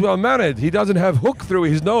 he's well-mannered. He doesn't have hook through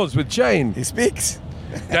his nose with chain. He speaks.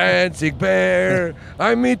 Dancing bear.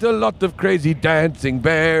 I meet a lot of crazy dancing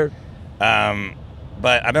bear.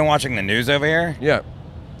 But I've been watching the news over here. Yeah.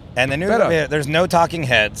 And the news over here, there's no talking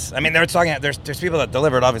heads. I mean, there's people that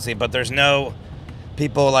delivered, obviously, but there's no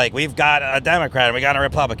people like, we've got a Democrat, we got a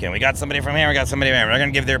Republican, we got somebody from here, we got somebody from here. We're going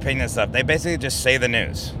to give their opinion and stuff. They basically just say the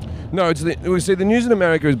news. No, the news in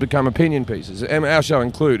America has become opinion pieces, our show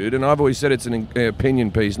included, and I've always said it's an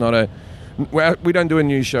opinion piece, not a... We don't do a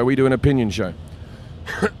news show, we do an opinion show.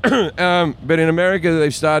 But in America,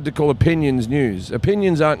 they've started to call opinions news.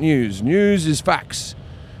 Opinions aren't news. News is facts.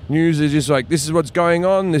 News is just like, this is what's going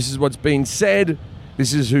on, this is what's being said,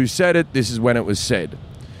 this is who said it, this is when it was said.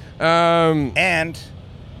 And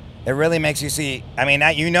it really makes you see, I mean,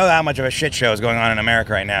 you know how much of a shit show is going on in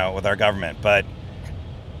America right now with our government, but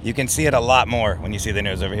you can see it a lot more when you see the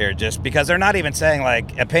news over here, just because they're not even saying,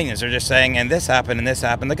 like, opinions. They're just saying, and this happened,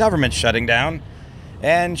 the government's shutting down.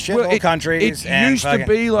 And shithole countries. It used to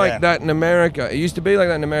be like that in America. It used to be like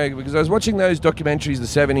that in America because I was watching those documentaries,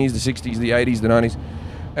 the 70s, the 60s, the 80s, the 90s.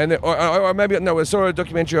 And I saw a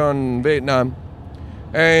documentary on Vietnam.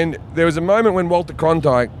 And there was a moment when Walter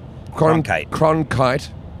Cronkite,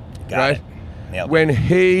 right? When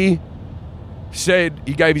he said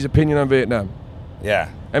he gave his opinion on Vietnam. Yeah.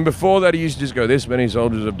 And before that, he used to just go, this many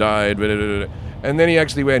soldiers have died. Blah, blah, blah, blah. And then he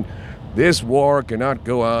actually went, this war cannot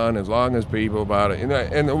go on as long as people about it.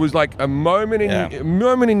 And it was like a moment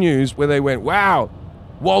in news where they went, wow,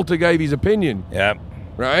 Walter gave his opinion. Yep.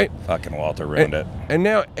 Right? Fucking Walter ruined it. And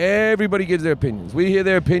now everybody gives their opinions. We hear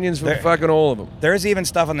their opinions from fucking all of them. There's even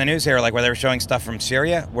stuff on the news here, like where they were showing stuff from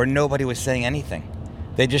Syria where nobody was saying anything.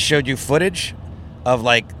 They just showed you footage of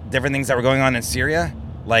like different things that were going on in Syria.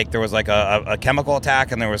 Like there was like a chemical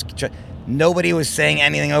attack and there was... Nobody was saying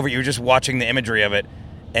anything over it. You were just watching the imagery of it.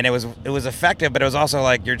 And it was effective, but it was also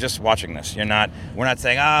like, you're just watching this. We're not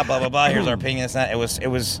saying, blah, blah, blah, here's our opinion. It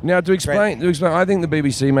was now, to explain, I think the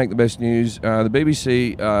BBC make the best news. The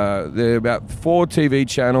BBC, there are about 4 TV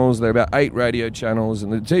channels, there are about 8 radio channels,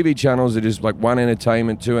 and the TV channels are just like 1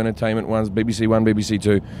 entertainment, 2 entertainment, one's BBC 1, BBC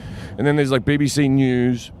 2. And then there's like BBC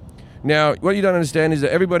News. Now, what you don't understand is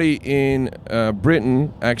that everybody in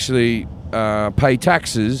Britain actually pay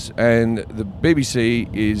taxes, and the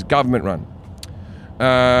BBC is government run.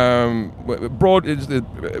 It's the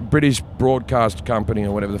British Broadcast Company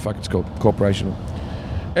or whatever the fuck it's called, corporation.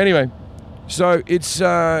 Anyway, so it's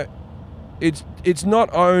not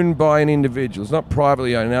owned by an individual. It's not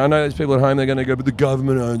privately owned. Now I know there's people at home, they're going to go, but the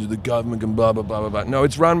government owns it. The government can blah blah blah blah blah. No,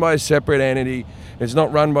 it's run by a separate entity. It's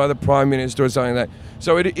not run by the Prime Minister or something like that.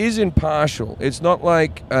 So it is impartial. It's not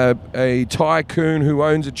like a tycoon who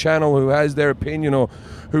owns a channel who has their opinion or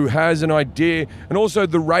who has an idea. And also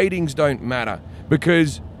the ratings don't matter.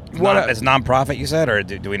 Because it's non-profit, you said, or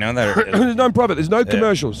do we know that? It's non-profit. There's no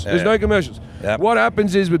commercials. There's no commercials. Yep. What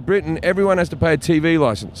happens is with Britain, everyone has to pay a TV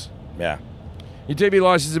license. Yeah. Your TV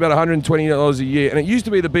license is about $120 a year, and it used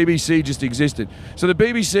to be the BBC just existed. So the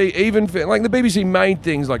BBC, the BBC made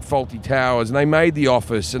things like Faulty Towers, and they made The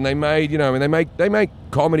Office, and they made, and they make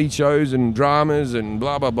comedy shows and dramas and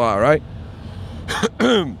blah blah blah, right?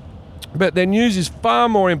 But their news is far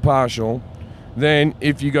more impartial than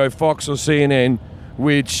if you go Fox or CNN,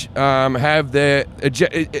 which have their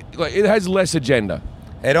it has less agenda.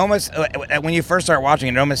 It almost, when you first start watching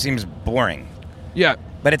it almost seems boring. Yeah,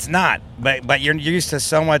 but it's not. But you're used to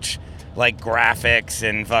so much like graphics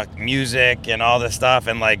and music and all this stuff,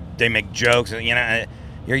 and like they make jokes, and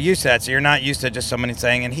you're used to that. So you're not used to just somebody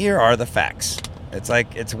saying, "And here are the facts." It's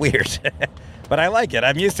like it's weird, but I like it.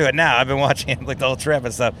 I'm used to it now. I've been watching it like the whole trip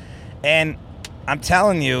and stuff, and I'm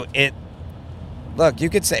telling you, it. Look,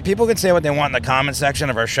 people can say what they want in the comment section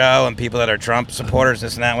of our show, and people that are Trump supporters,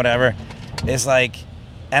 this and that, whatever. It's like,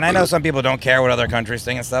 and I know some people don't care what other countries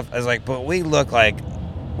think and stuff. It's like, but we look like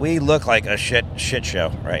a shit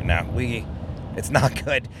show right now. It's not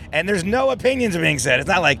good, and there's no opinions being said. It's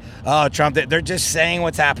not like, oh, Trump. They're just saying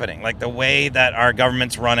what's happening, like the way that our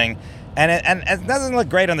government's running. And it doesn't look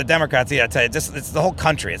great on the Democrats either. I tell you, it's the whole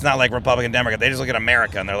country. It's not like Republican, Democrat. They just look at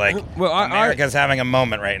America and they're like, well, America's having a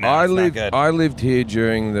moment right now. I lived here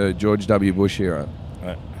during the George W. Bush era.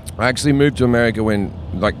 Right. I actually moved to America when,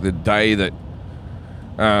 like, the day that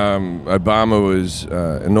Obama was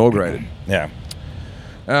inaugurated. Yeah.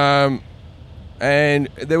 And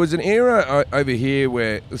there was an era over here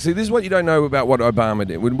where, see, this is what you don't know about what Obama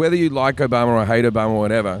did. Whether you like Obama or hate Obama or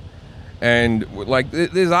whatever. And, like,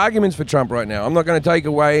 there's arguments for Trump right now. I'm not going to take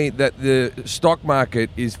away that the stock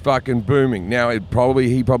market is fucking booming. Now, he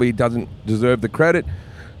probably doesn't deserve the credit.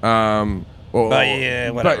 But yeah,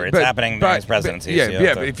 whatever. It's happening during his presidency.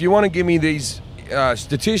 But if you want to give me these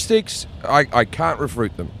statistics, I can't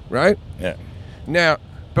refute them, right? Yeah. Now,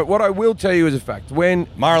 but what I will tell you is a fact. When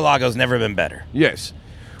Mar-a-Lago's never been better. Yes.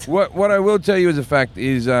 What I will tell you as a fact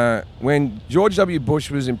is when George W. Bush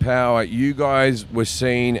was in power, you guys were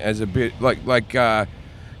seen as a bit like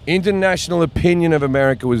international opinion of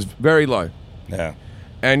America was very low. Yeah.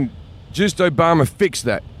 And just Obama fixed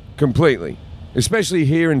that completely, especially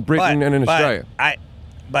here in Britain and in Australia.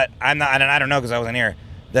 But I'm not. I don't know because I wasn't here.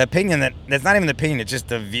 The opinion that's not even the opinion. It's just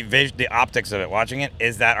the optics of it. Watching it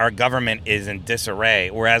is that our government is in disarray.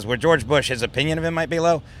 Whereas with George Bush, his opinion of it might be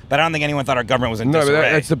low, but I don't think anyone thought our government was in disarray. No,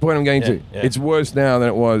 but that's the point I'm getting to. Yeah. It's worse now than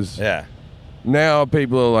it was. Yeah. Now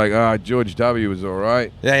people are like, George W. was all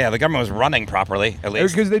right. Yeah. The government was running properly at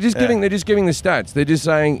least because they're just giving the stats. They're just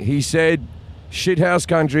saying he said, shithouse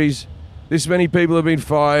countries. This many people have been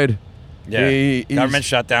fired. Yeah, government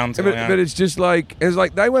shutdowns. But it's just like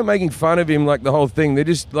they weren't making fun of him like the whole thing. They're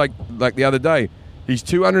just like the other day. He's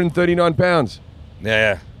 239 pounds.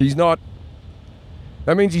 Yeah. He's not.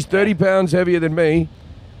 That means he's 30 pounds heavier than me,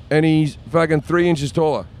 and he's fucking 3 inches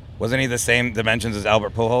taller. Wasn't he the same dimensions as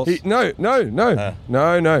Albert Pujols? No.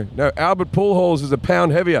 Albert Pujols is a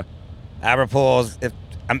pound heavier. Albert Pujols.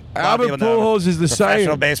 Albert Pujols is the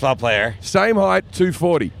professional baseball player. Same height,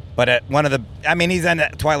 240. But at one of the, he's in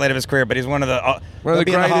the twilight of his career, but he's one of the greatest,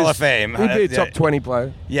 in the Hall of Fame. He'd be a top 20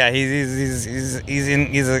 player. Yeah, he's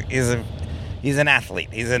an athlete.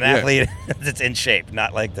 He's an athlete that's in shape,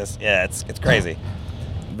 not like this. Yeah, it's crazy.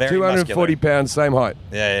 Very 240 muscular. Pounds, same height.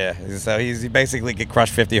 Yeah. So he basically could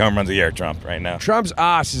crush 50 home runs a year, Trump, right now. Trump's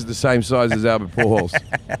ass is the same size as Albert Pujols.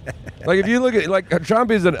 Like, if you look at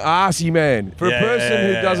Trump is an arsey man. For a person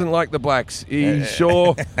who doesn't like the blacks, he's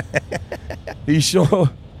sure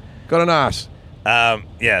got an ass.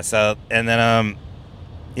 So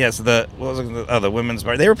the what was it? The women's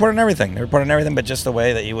bar. They report on everything. But just the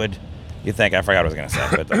way that you think. I forgot what I was going to say.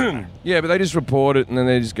 But but they just report it and then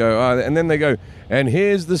they just go, and then they go, and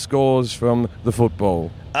here's the scores from the football.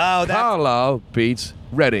 Oh, Carlisle beats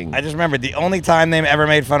Reading. I just remembered the only time they ever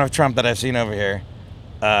made fun of Trump that I've seen over here,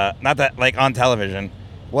 not that like on television,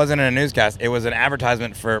 wasn't in a newscast. It was an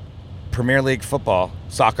advertisement for Premier League football,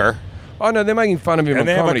 soccer. Oh no, they're making fun of him on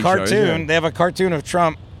comedy shows. They have a cartoon of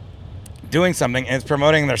Trump doing something, and it's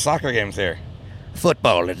promoting their soccer games here.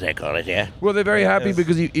 Football, as they call it, yeah. Well, they're very happy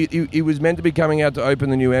because he was meant to be coming out to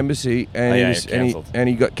open the new embassy, and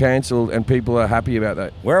he got cancelled, and people are happy about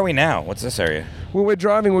that. Where are we now? What's this area? Well, we're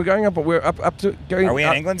driving. We're going up. We're up to going. Are we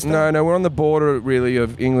in England still? No, we're on the border really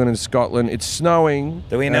of England and Scotland. It's snowing.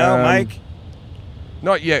 Do we know, Mike?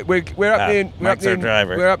 Not yet. We're up near. Mike's our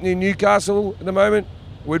driver. We're up near Newcastle at the moment.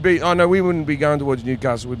 We wouldn't be going towards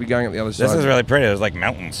Newcastle. We'd be going up the other side. This is really pretty. There's like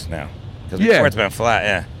mountains now. Because before it's been flat,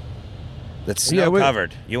 yeah. It's snow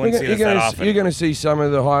covered. You wouldn't see this that often. You're going to see some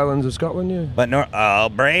of the Highlands of Scotland, yeah. But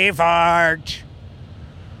Braveheart.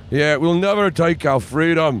 Yeah, we'll never take our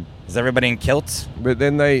freedom. Is everybody in kilts? But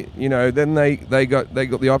then they got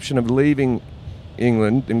the option of leaving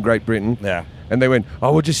England and Great Britain. Yeah. And they went,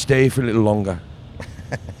 we'll just stay for a little longer.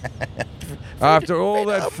 After all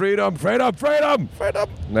that freedom. And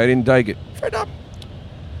they didn't take it.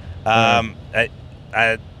 I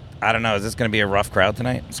don't know. Is this going to be a rough crowd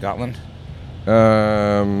tonight in Scotland? Yeah.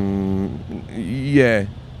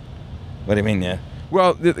 What do you mean, yeah?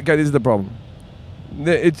 Well, okay, this is the problem.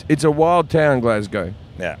 It's a wild town, Glasgow.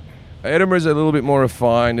 Yeah. Edinburgh's a little bit more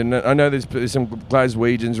refined, and I know there's some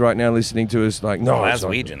Glaswegians right now listening to us like, no,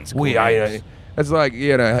 Glaswegians. It's like,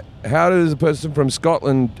 how does a person from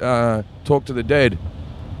Scotland talk to the dead?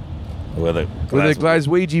 With a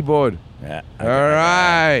Glaswegian board. Yeah. All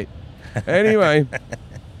right. Anyway.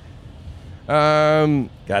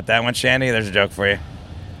 Got that one, Shandy? There's a joke for you.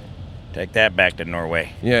 Take that back to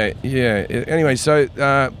Norway. Yeah. Anyway, so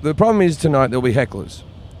the problem is tonight there'll be hecklers.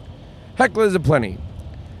 Hecklers are plenty.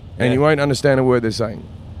 And you won't understand a word they're saying.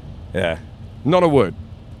 Yeah. Not a word.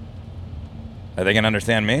 Are they going to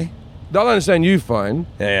understand me? They'll understand you fine.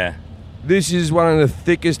 Yeah. This is one of the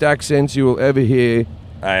thickest accents you will ever hear.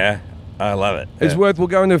 Oh, yeah? I love it. It's worth, we'll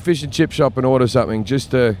go into a fish and chip shop and order something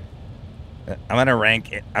just to... I'm going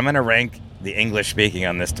to rank the English speaking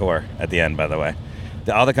on this tour at the end, by the way.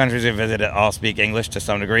 All the countries we visited all speak English to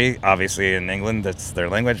some degree. Obviously, in England, that's their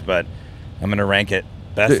language, but I'm going to rank it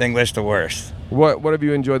best English to worst. What have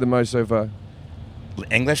you enjoyed the most so far?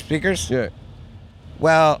 English speakers? Yeah.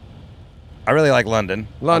 Well, I really like London.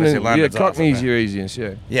 London's Cockney's awesome, your easiest,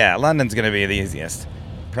 yeah. Yeah, London's going to be the easiest.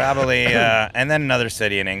 Probably, and then another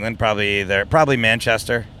city in England, probably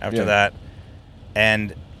Manchester after that.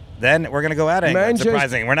 And then we're going to go out of England.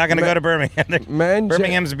 Surprising. We're not going to go to Birmingham.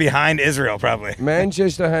 Birmingham's behind Israel, probably.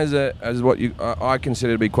 Manchester has what I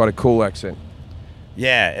consider to be quite a cool accent.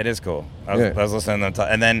 Yeah, it is cool. I was listening to them talk.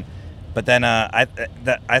 And then,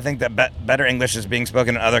 I think that better English is being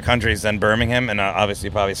spoken in other countries than Birmingham and obviously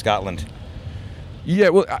probably Scotland. Yeah,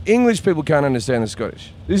 well, English people can't understand the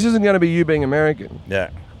Scottish. This isn't going to be you being American.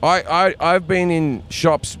 Yeah. I've been in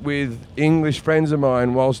shops with English friends of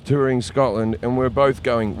mine whilst touring Scotland, and we're both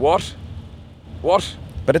going, what? What?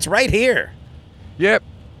 But it's right here. Yep.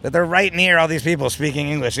 That they're right near all these people speaking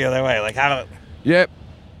English the other way. Like, how? Yep.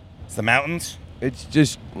 It's the mountains? It's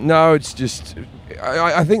just,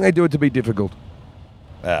 I think they do it to be difficult.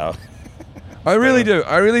 Oh. I really do.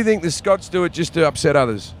 I really think the Scots do it just to upset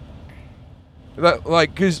others.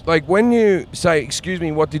 Because when you say, excuse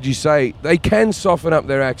me, what did you say? They can soften up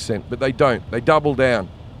their accent, but they don't. They double down.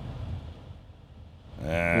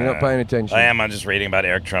 You're not paying attention. I am. I'm just reading about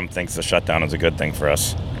Eric Trump thinks the shutdown is a good thing for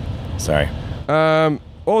us. Sorry.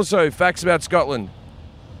 Also, facts about Scotland.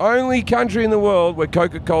 Only country in the world where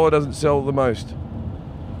Coca-Cola doesn't sell the most.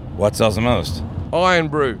 What sells the most? Iron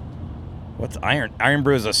Brew. What's Iron? Iron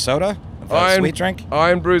Brew is a soda? A sweet drink?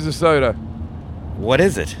 Iron Brew's a soda. What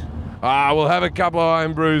is it? We'll have a couple of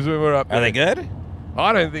Iron Brews when we're up there. Are they good?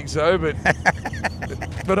 I don't think so, but...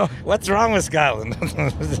 What's wrong with Scotland?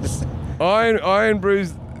 Iron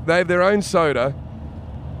Brews, they have their own soda.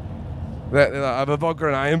 I have a vodka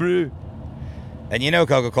and Iron Brew. And you know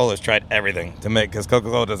Coca-Cola's tried everything to make, because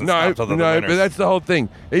Coca-Cola doesn't stop till the winners. But that's the whole thing.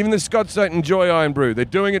 Even the Scots don't enjoy Iron Brew. They're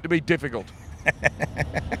doing it to be difficult.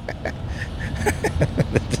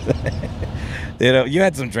 You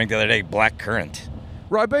had some drink the other day, black currant.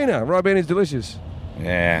 Ribena. Ribena's delicious.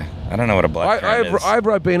 Yeah, I don't know what a black currant is. I have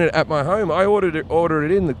Ribena at my home. I ordered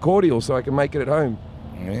it in the cordial so I can make it at home.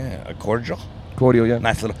 Yeah, a cordial? Cordial, yeah.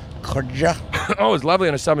 Nice little cordial. Oh, it's lovely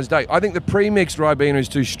on a summer's day. I think the pre-mixed Ribena is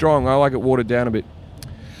too strong. I like it watered down a bit.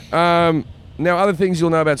 Now, other things you'll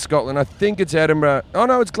know about Scotland. I think it's Edinburgh. Oh,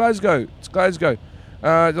 no, it's Glasgow. It's Glasgow.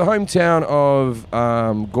 The hometown of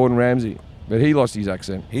Gordon Ramsay. But he lost his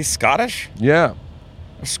accent. He's Scottish? Yeah.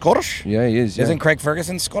 Scottish? Yeah, he is. Yeah. Isn't Craig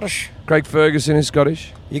Ferguson Scottish? Craig Ferguson is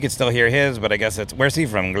Scottish. You could still hear his, but I guess it's... Where's he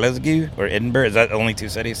from? Glasgow or Edinburgh? Is that only two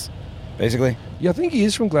cities, basically? Yeah, I think he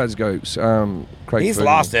is from Glasgow, Craig He's Ferguson.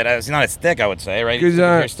 Lost it. It's not as thick, I would say, right?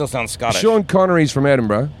 He still sounds Scottish. Sean Connery's from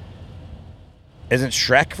Edinburgh. Isn't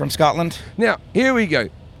Shrek from Scotland? Now, here we go.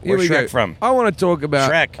 Where's Shrek from? I want to talk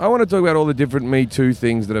about Shrek. I want to talk about all the different Me Too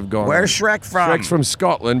things that have gone Where's on. Shrek from? Shrek's from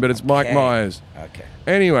Scotland, but it's Mike Myers. Okay.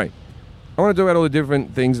 Anyway, I want to talk about all the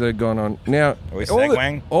different things that have gone on. Now, are we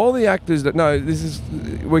segueing? All the actors that... No,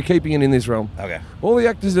 we're keeping it in this realm. Okay. All the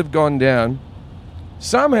actors have gone down.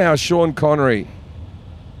 Somehow Sean Connery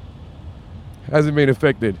hasn't been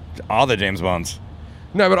affected. All the James Bonds.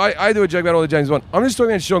 No, but I do a joke about all the James Bond. I'm just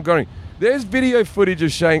talking about Sean Connery. There's video footage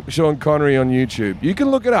of Sean Connery on YouTube. You can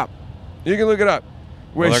look it up. Well,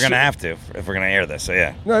 they're going to have to if we're going to air this, so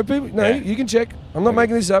yeah. No, you can check. I'm not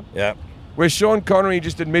making this up. Yeah. Where Sean Connery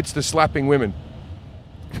just admits to slapping women.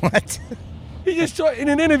 What? He just in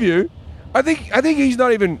an interview. I think he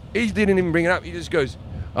didn't even bring it up. He just goes,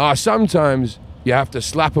 sometimes you have to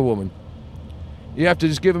slap a woman. You have to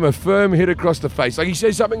just give him a firm hit across the face. Like he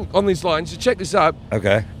says something on these lines. So check this up.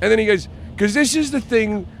 Okay. And then he goes, because this is the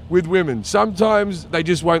thing with women. Sometimes they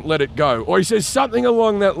just won't let it go. Or he says something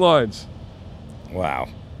along that lines. Wow.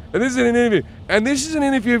 And this is an interview. And this is an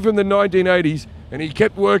interview from the 1980s. And he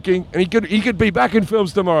kept working, and he could be back in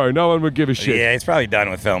films tomorrow. No one would give a shit. Yeah, he's probably done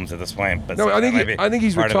with films at this point. But no, I think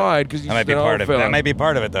he's retired because he's that might be part of it. Fella. That might be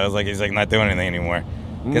part of it, though. It's like he's like not doing anything anymore.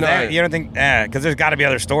 No. You don't think? Because there's got to be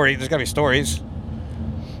other stories. There's got to be stories.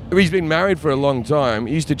 He's been married for a long time.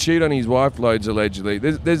 He used to cheat on his wife loads, allegedly.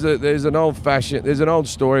 There's an old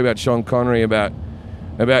story about Sean Connery about.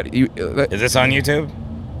 Is this on YouTube?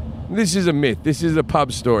 This is a myth. This is a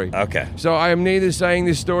pub story. Okay. So I am neither saying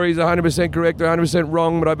this story is 100% correct or 100%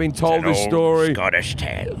 wrong, but I've been told this story. Scottish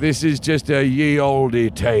tale. This is just a ye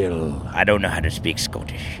olde tale. I don't know how to speak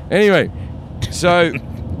Scottish. Anyway, so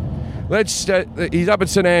he's up at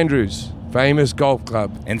St Andrews, famous golf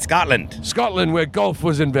club. In Scotland. Scotland, where golf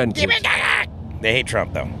was invented. They hate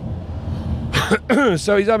Trump, though.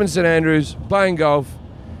 So he's up in St Andrews, playing golf.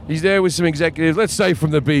 He's there with some executives, let's say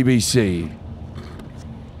from the BBC.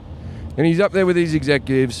 And he's up there with these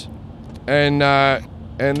executives, and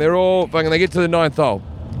they're all fucking. They get to the 9th hole,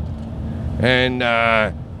 and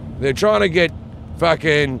they're trying to get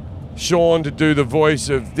fucking Sean to do the voice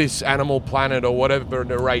of this Animal Planet or whatever,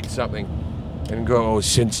 narrate something, and go,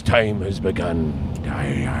 since time has begun.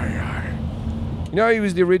 You know, he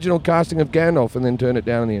was the original casting of Gandalf, and then turned it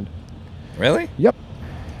down in the end. Really? Yep.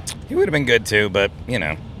 He would have been good too, but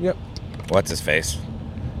Yep. what's his face?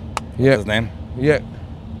 Yeah. What's his name? Yeah.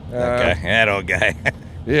 That guy. That old guy.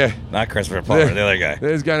 Yeah. Not Christopher Plummer, the other guy.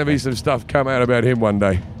 There's going to be some stuff come out about him one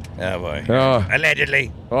day. Oh boy. Oh.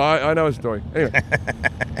 Allegedly. Oh, I know a story. Anyway.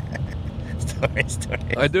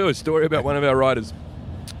 Story. I do a story about one of our writers.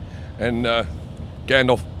 And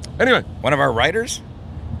Gandalf. Anyway. One of our writers?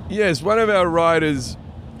 Yes, one of our writers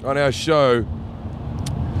on our show,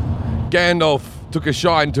 Gandalf, took a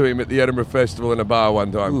shine to him at the Edinburgh Festival in a bar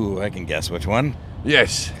one time. Ooh, I can guess which one.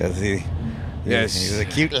 Yes. Because Yes. he's a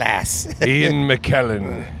cute lass. Ian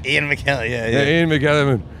McKellen. Ian McKellen, yeah. Ian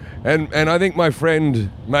McKellen. And I think my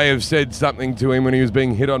friend may have said something to him when he was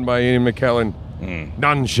being hit on by Ian McKellen.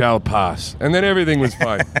 None shall pass. And then everything was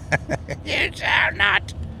fine. You shall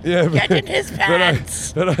not Yeah, get in his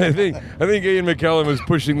pants. But I think Ian McKellen was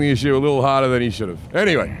pushing the issue a little harder than he should have.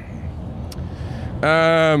 Anyway.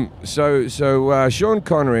 So Sean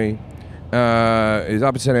Connery is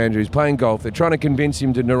up at St Andrews playing golf. They're trying to convince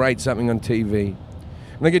him to narrate something on TV.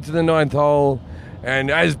 And they get to the 9th hole,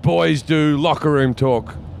 and as boys do, locker room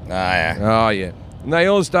talk. Yeah. Oh, yeah. And they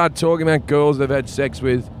all start talking about girls they've had sex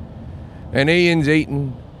with. And Ian's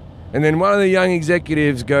eating. And then one of the young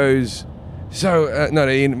executives goes,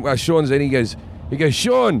 Sean's in. He goes,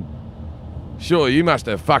 Sean, sure, you must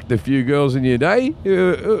have fucked a few girls in your day.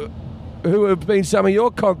 Who have been some of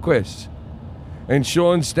your conquests? And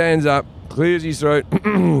Sean stands up, clears his throat,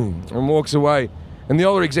 and walks away. And the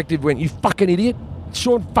older executive went, you fucking idiot. It's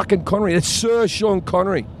Sean fucking Connery. It's Sir Sean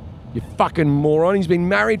Connery. You fucking moron. He's been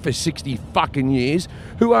married for 60 fucking years.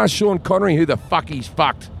 Who asked Sean Connery who the fuck he's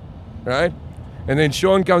fucked? Right? And then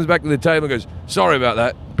Sean comes back to the table and goes, sorry about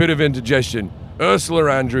that. Bit of indigestion. Ursula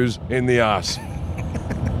Andrews in the arse.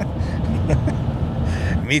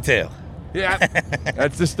 Me too. Yeah.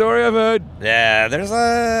 That's the story I've heard. Yeah, there's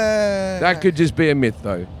a... That could just be a myth,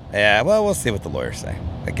 though. Yeah, well, we'll see what the lawyers say.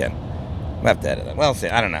 Again, we'll have to edit it. We'll see.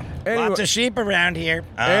 I don't know. Anyway, Lots of sheep around here.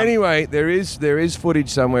 Anyway, there is footage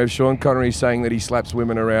somewhere of Sean Connery saying that he slaps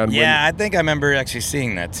women around. Yeah, I think I remember actually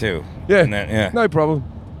seeing that, too. Yeah, no problem.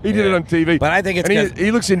 He did it on TV. But I think it's and he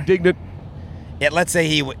looks indignant. Yeah, let's say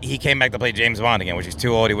he came back to play James Bond again, which he's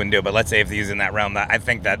too old, he wouldn't do it. But let's say if he's in that realm, I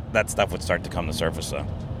think that stuff would start to come to surface, though.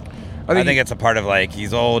 I think it's a part of, like,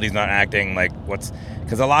 he's old, he's not acting, like,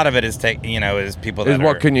 because a lot of it is is people that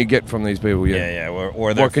what can you get from these people, yeah, or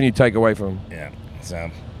what can you take away from them? Yeah, so.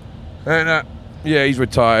 And, yeah, he's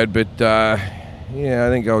retired, but, I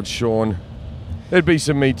think old Sean, there'd be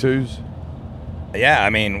some Me Too's. Yeah, I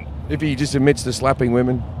mean. If he just admits to slapping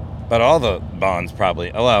women. But all the Bonds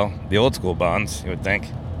probably, the old school Bonds, you would think.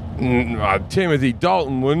 Timothy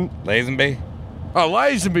Dalton wouldn't. Lazenby? Oh,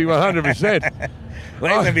 Lazenby, 100%.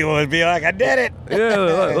 Lazenby would be like, I did it. Yeah,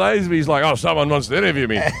 Lazenby's like, oh, someone wants to interview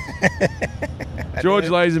me. George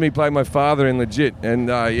Lazenby played my father in Legit, and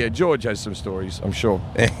George has some stories, I'm sure.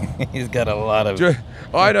 He's got a lot of...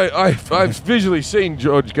 I've visually seen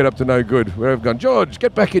George get up to no good, where I've gone, George,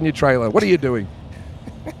 get back in your trailer. What are you doing?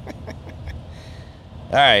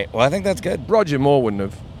 All right, well, I think that's good. Roger Moore wouldn't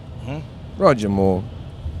have. Roger Moore.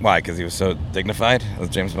 Why, because he was so dignified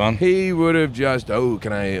with James Bond? He would have just,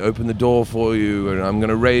 can I open the door for you? And I'm going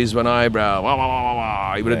to raise one eyebrow. Wah, wah, wah,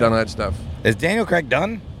 wah. He would have done that stuff. Is Daniel Craig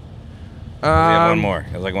done? Does he have one more?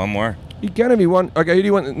 There's like one more? He can if he want. Okay, who do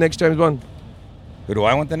you want the next James Bond? Who do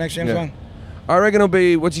I want the next James Bond? I reckon it'll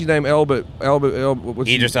be, what's his name? Idris Elba?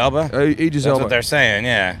 Idris Elba? Idris Elba. Elba. That's what they're saying,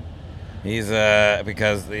 yeah. He's,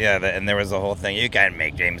 because, and there was the whole thing, you can't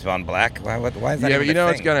make James Bond black. Why is that? Yeah, but you know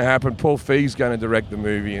what's going to happen? Paul Feig's going to direct the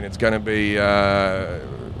movie, and it's going to be... a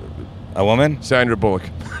woman? Sandra Bullock.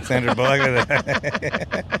 Sandra Bullock?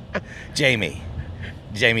 Jamie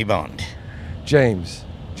Bond. James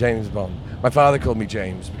Bond. My father called me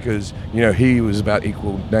James because, he was about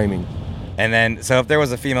equal naming. And then, so if there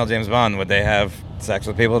was a female James Bond, would they have sex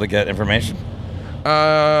with people to get information?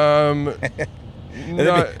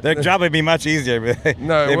 No, their job would be much easier.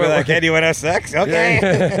 No, they'd be like, "Hey, do you want to have sex?" Okay.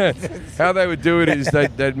 Yeah. How they would do it is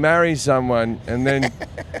they'd marry someone and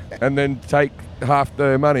then take half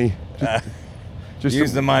their money. Just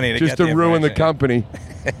use the money to ruin the company.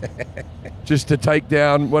 Just to take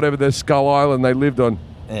down whatever the Skull Island they lived on.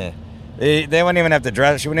 Yeah. They wouldn't even have to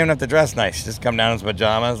dress. She wouldn't even have to dress nice. Just come down in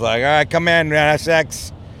pajamas, like, all right, come in, we're gonna have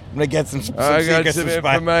sex. I'm gonna get some I got some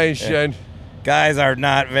information. Yeah. Guys are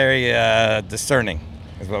not very discerning,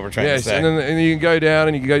 is what we're trying to say. Yes, and you can go down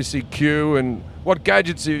and you can go see Q and what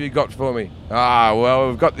gadgets have you got for me? Well,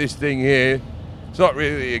 we've got this thing here. It's not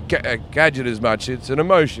really a gadget as much, it's an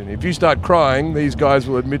emotion. If you start crying, these guys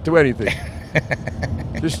will admit to anything.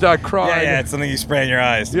 Just start crying. Yeah, it's something you spray in your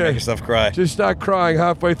eyes to make yourself cry. Just start crying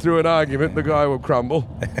halfway through an argument, the guy will crumble.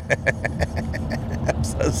 I'm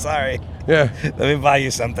so sorry. Yeah. Let me buy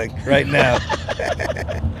you something right now.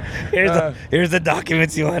 Here's the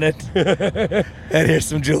documents you wanted. And here's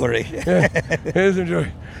some jewelry. Here's some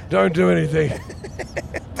jewelry. Don't do anything.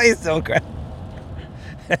 Please don't cry.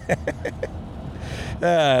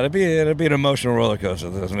 It'll be an emotional roller coaster,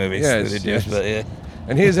 those movies. Yes. But yeah.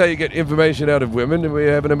 And here's how you get information out of women. And we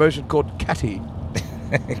have an emotion called catty.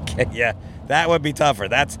 Yeah, that would be tougher.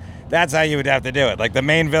 That's how you would have to do it. Like the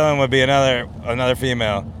main villain would be another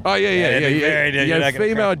female. Oh yeah.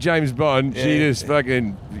 Female James Bond. Yeah, she just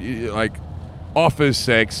fucking like offers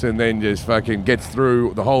sex and then just fucking gets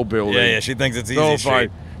through the whole building. Yeah. She thinks it's easy. All fine.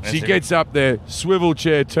 She gets up there, swivel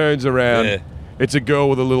chair, turns around. Yeah. It's a girl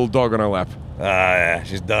with a little dog on her lap. Yeah,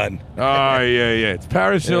 she's done. Oh yeah. It's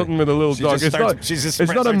Paris Hilton with a little dog. It's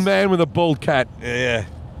not a man with a bald cat. Yeah.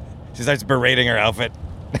 She starts berating her outfit.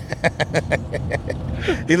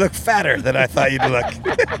 You look fatter than I thought you'd look.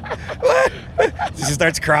 What? She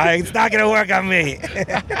starts crying. It's not going to work on me.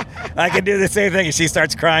 I can do the same thing. And she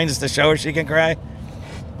starts crying just to show her she can cry.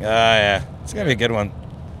 Yeah. It's going to be a good one.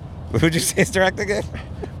 Who'd you say is directing it?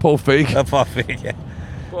 Paul Feig. Paul Feig, yeah.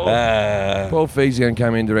 Paul Feig's going to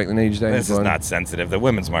come in directly next day. This is not sensitive. The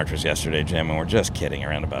Women's March was yesterday, Jim, and we're just kidding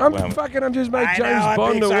around about women. I'm just made James I'm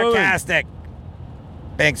Bond being a woman. sarcastic.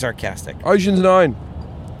 Being sarcastic. Ocean's 9.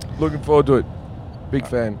 Looking forward to it. Big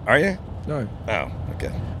fan. Are you? No. Oh,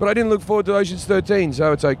 okay. But I didn't look forward to Ocean's 13,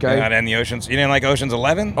 so it's okay. Not in the Oceans. You didn't like Ocean's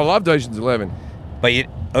 11? I loved Ocean's 11. But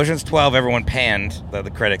Ocean's 12, everyone panned,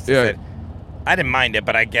 the critics. Yeah. Said, I didn't mind it,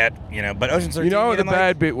 but I get, but Ocean's 13. You know what the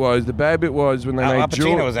bad bit was? The bad bit was when they made Al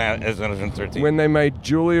Pacino was in Ocean's 13. When they made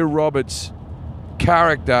Julia Roberts'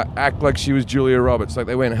 character act like she was Julia Roberts. Like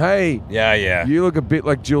they went, hey, yeah, you look a bit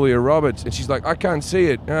like Julia Roberts. And she's like, I can't see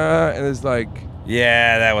it. And it's like...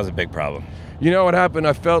 Yeah, that was a big problem. You know what happened?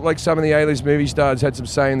 I felt like some of the A-list movie stars had some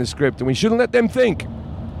say in the script, and we shouldn't let them think.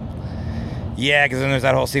 Yeah, because then there's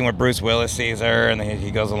that whole scene where Bruce Willis sees her, and then he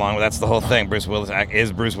goes along with that's the whole thing. Bruce Willis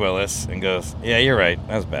is Bruce Willis, and goes, yeah, you're right.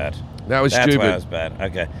 That was bad. That's stupid. That's why it was bad.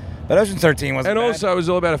 Okay. But Ocean's 13 wasn't bad. And also, it was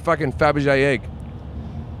all about a fucking Fabergé egg.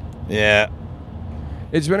 Yeah.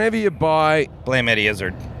 It's whenever you buy... Blame Eddie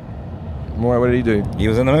Izzard. Why? What did he do? He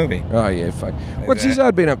was in the movie. Oh, yeah, fuck. What's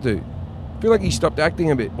Izzard been up to? I feel like he stopped acting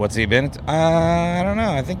a bit. What's he been? I don't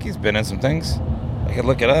know. I think he's been in some things. I could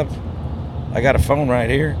look it up. I got a phone right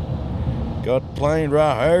here. Got a plane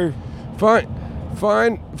right here. Fine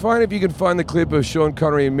if you can find the clip of Sean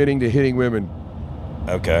Connery admitting to hitting women.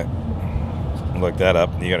 Okay. Look that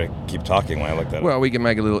up. You gotta keep talking when I look that up. Well, we can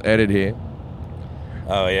make a little edit here.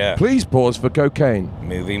 Oh, yeah. Please pause for cocaine.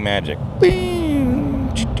 Movie magic.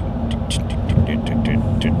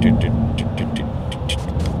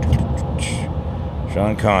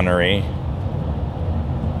 Sean Connery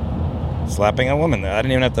slapping a woman. I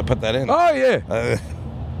didn't even have to put that in. Oh, yeah.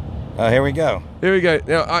 Here we go. Here we go.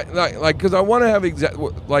 Now, I because I want to have the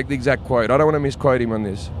exact quote. I don't want to misquote him on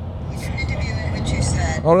this.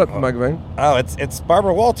 Hold up the microphone. Oh, it's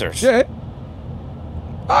Barbara Walters. Yeah.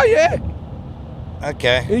 Oh, yeah.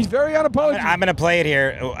 Okay. He's very unapologetic. I'm going to play it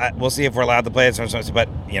here. We'll see if we're allowed to play it. But,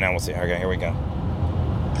 we'll see. Okay, here we go.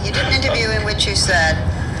 You did an interview in which you said,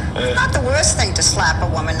 it's not the worst thing to slap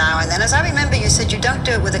a woman now and then. As I remember, you said you don't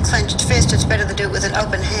do it with a clenched fist. It's better to do it with an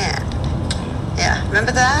open hand. Yeah.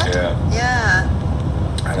 Remember that? Yeah. Yeah.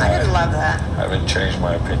 And I didn't love that. I haven't changed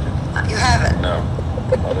my opinion. You haven't? No,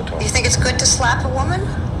 not at all. You think it's good to slap a woman?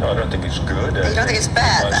 No, I don't think it's good. You don't think it's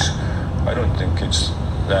bad, then? I don't think it's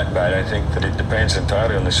that bad. I think that it depends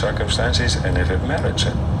entirely on the circumstances and if it merits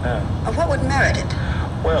it. Yeah. What would merit it?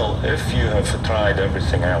 Well, if you have tried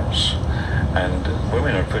everything else, and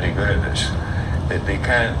women are pretty good at this, they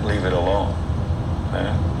can't leave it alone.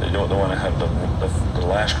 They don't want to have the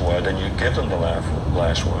last word, and you give them the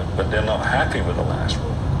last word, but they're not happy with the last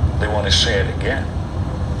word. They want to say it again,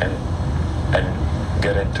 and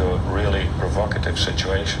get into a really provocative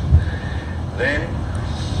situation. Then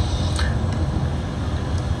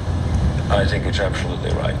I think it's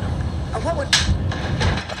absolutely right. What would...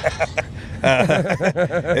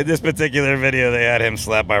 In this particular video, they had him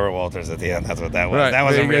slap Barbara Walters at the end. That's what that was. Right. That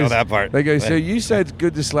wasn't real, that part. They go, so you said it's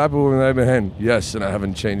good to slap a woman with an open hand? Yes, and I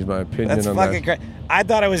haven't changed my opinion That's on fucking that. crazy. I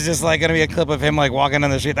thought it was just going to be a clip of him walking down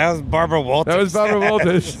the street. That was Barbara Walters. That was Barbara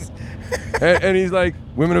Walters. and he's like,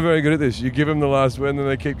 women are very good at this. You give them the last word, and then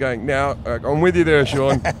they keep going. Now, I'm with you there,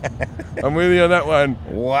 Sean. I'm with you on that one.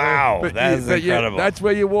 Wow, that is incredible. That's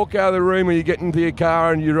where you walk out of the room, or you get into your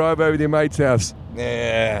car and you drive over to your mate's house.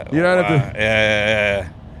 Yeah. You don't have to. Yeah.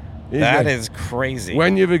 That is crazy.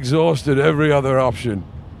 When you've exhausted every other option.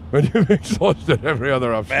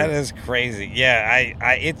 That is crazy. Yeah,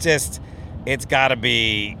 it's got to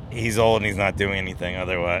be he's old and he's not doing anything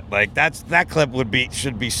otherwise. Like that clip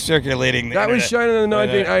should be circulating. That was shown in the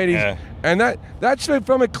 1980s, and that's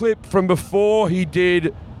from a clip from before he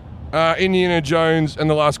did Indiana Jones and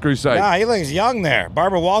the Last Crusade. Nah, he looks young there.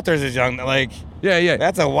 Barbara Walters is young. Like yeah,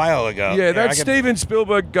 that's a while ago. Yeah, that's Steven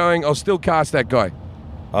Spielberg going, I'll still cast that guy.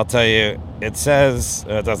 I'll tell you, it says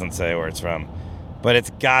it doesn't say where it's from. But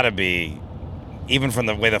it's got to be, even from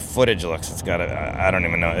the way the footage looks, it's got to, I don't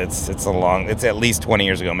even know. It's at least 20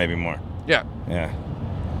 years ago, maybe more. Yeah. Yeah.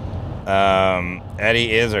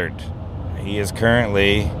 Eddie Izzard. He is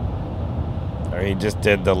currently, or he just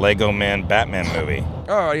did the Lego Man Batman movie.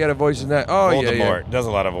 Oh, he had a voice in that. Oh, Voldemort. Does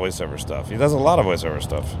a lot of voiceover stuff. He does a lot of voiceover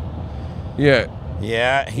stuff. Yeah.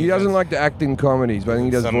 Yeah. He doesn't like to act in comedies, but I think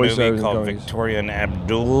he does voiceovers movie called in comedies. Victoria and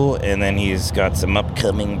Abdul, and then he's got some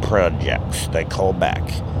upcoming projects that call back.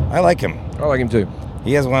 I like him. I like him too.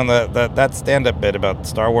 He has one of that stand-up bit about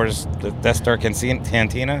Star Wars, the Death Star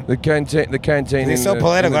Cantina. The canteen. He's so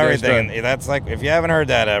political, everything. That's like, if you haven't heard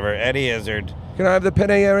that ever, Eddie Izzard. Can I have the penne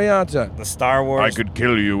ariata? The Star Wars. I could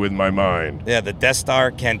kill you with my mind. Yeah, the Death Star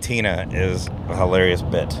Cantina is a hilarious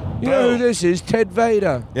bit. You know who this is? Ted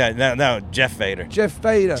Vader. Yeah, no, Jeff Vader. Jeff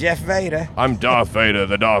Vader. I'm Darth Vader,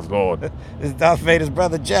 the Darth Lord. This is Darth Vader's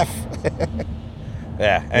brother, Jeff.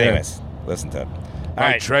 Yeah, anyways, listen to it.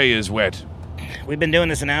 My tray is wet. We've been doing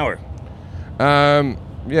this an hour.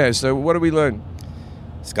 Yeah, so what did we learn?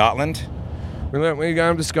 Scotland. We're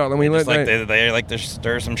going to Scotland. We learned that they like to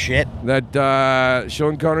stir some shit. That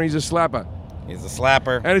Sean Connery's a slapper. He's a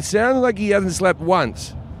slapper. And it sounds like he hasn't slept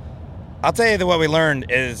once. I'll tell you that what we learned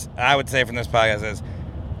is, I would say from this podcast is,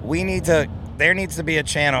 there needs to be a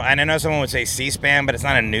channel, and I know someone would say C-SPAN, but it's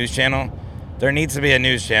not a news channel. There needs to be a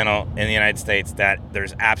news channel in the United States that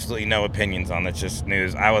there's absolutely no opinions on. It's just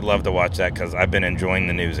news. I would love to watch that because I've been enjoying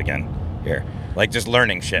the news again here. Like, just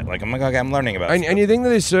learning shit. Like, I'm learning about stuff. And you think that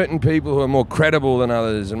there's certain people who are more credible than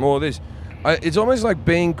others and more of this. It's almost like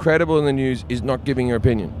being credible in the news is not giving your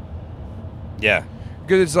opinion. Yeah.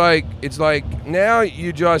 Because it's like now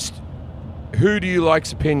you just, who do you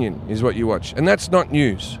like's opinion is what you watch. And that's not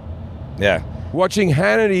news. Yeah. Watching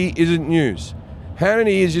Hannity isn't news.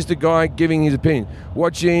 Hannity is just a guy giving his opinion.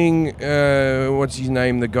 Watching, what's his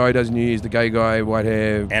name? The guy who does news, the gay guy, white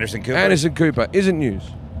hair. Anderson Cooper isn't news.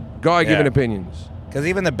 Guy giving opinions. Because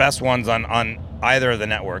even the best ones on either of the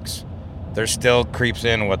networks, there still creeps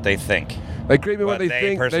in what they think. They creep in what they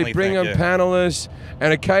think. They bring on panelists,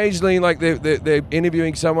 and occasionally, like they're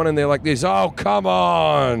interviewing someone, and they're like this. Oh, come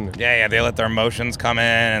on! Yeah. They let their emotions come in,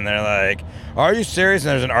 and they're like, "Are you serious?"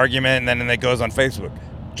 And there's an argument, and then it goes on Facebook.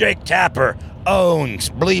 Jake Tapper owns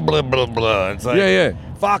blah blah blah blah. It's like,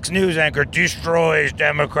 Fox News anchor destroys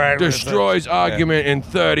Democrat. Destroys argument in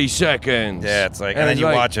 30 seconds. Yeah, it's like, and then you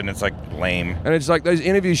watch it and it's like lame. And it's like, those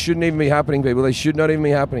interviews shouldn't even be happening, people. They should not even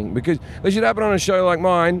be happening. Because they should happen on a show like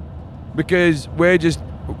mine, because we're just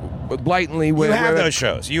blatantly... You have those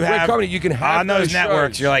shows. You have comedy. You can have on those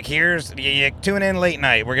networks. You're like, here's... You tune in late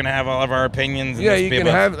night. We're going to have all of our opinions. And you can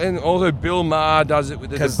have... And also Bill Maher does it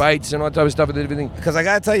with the debates and all that type of stuff and everything. Because I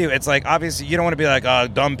got to tell you, it's like, obviously, you don't want to be like, oh,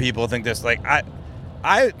 dumb people think this. Like,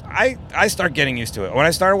 I start getting used to it. When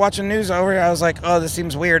I started watching news over here, I was like, oh, this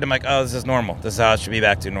seems weird. I'm like, oh, this is normal. This is how it should be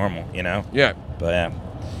back to normal, you know? Yeah. But, yeah.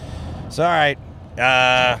 So, all right.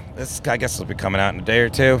 This, I guess, will be coming out in a day or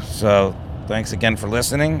two. So, thanks again for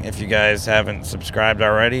listening. If you guys haven't subscribed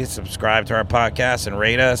already, subscribe to our podcast and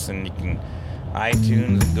rate us. And you can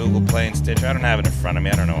iTunes, and Google Play, and Stitcher. I don't have it in front of me.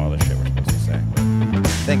 I don't know all the shit we're supposed to say. But I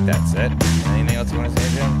think that's it. Anything else you want to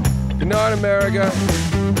say, Jim? Good night, America.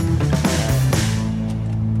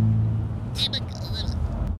 Democrat.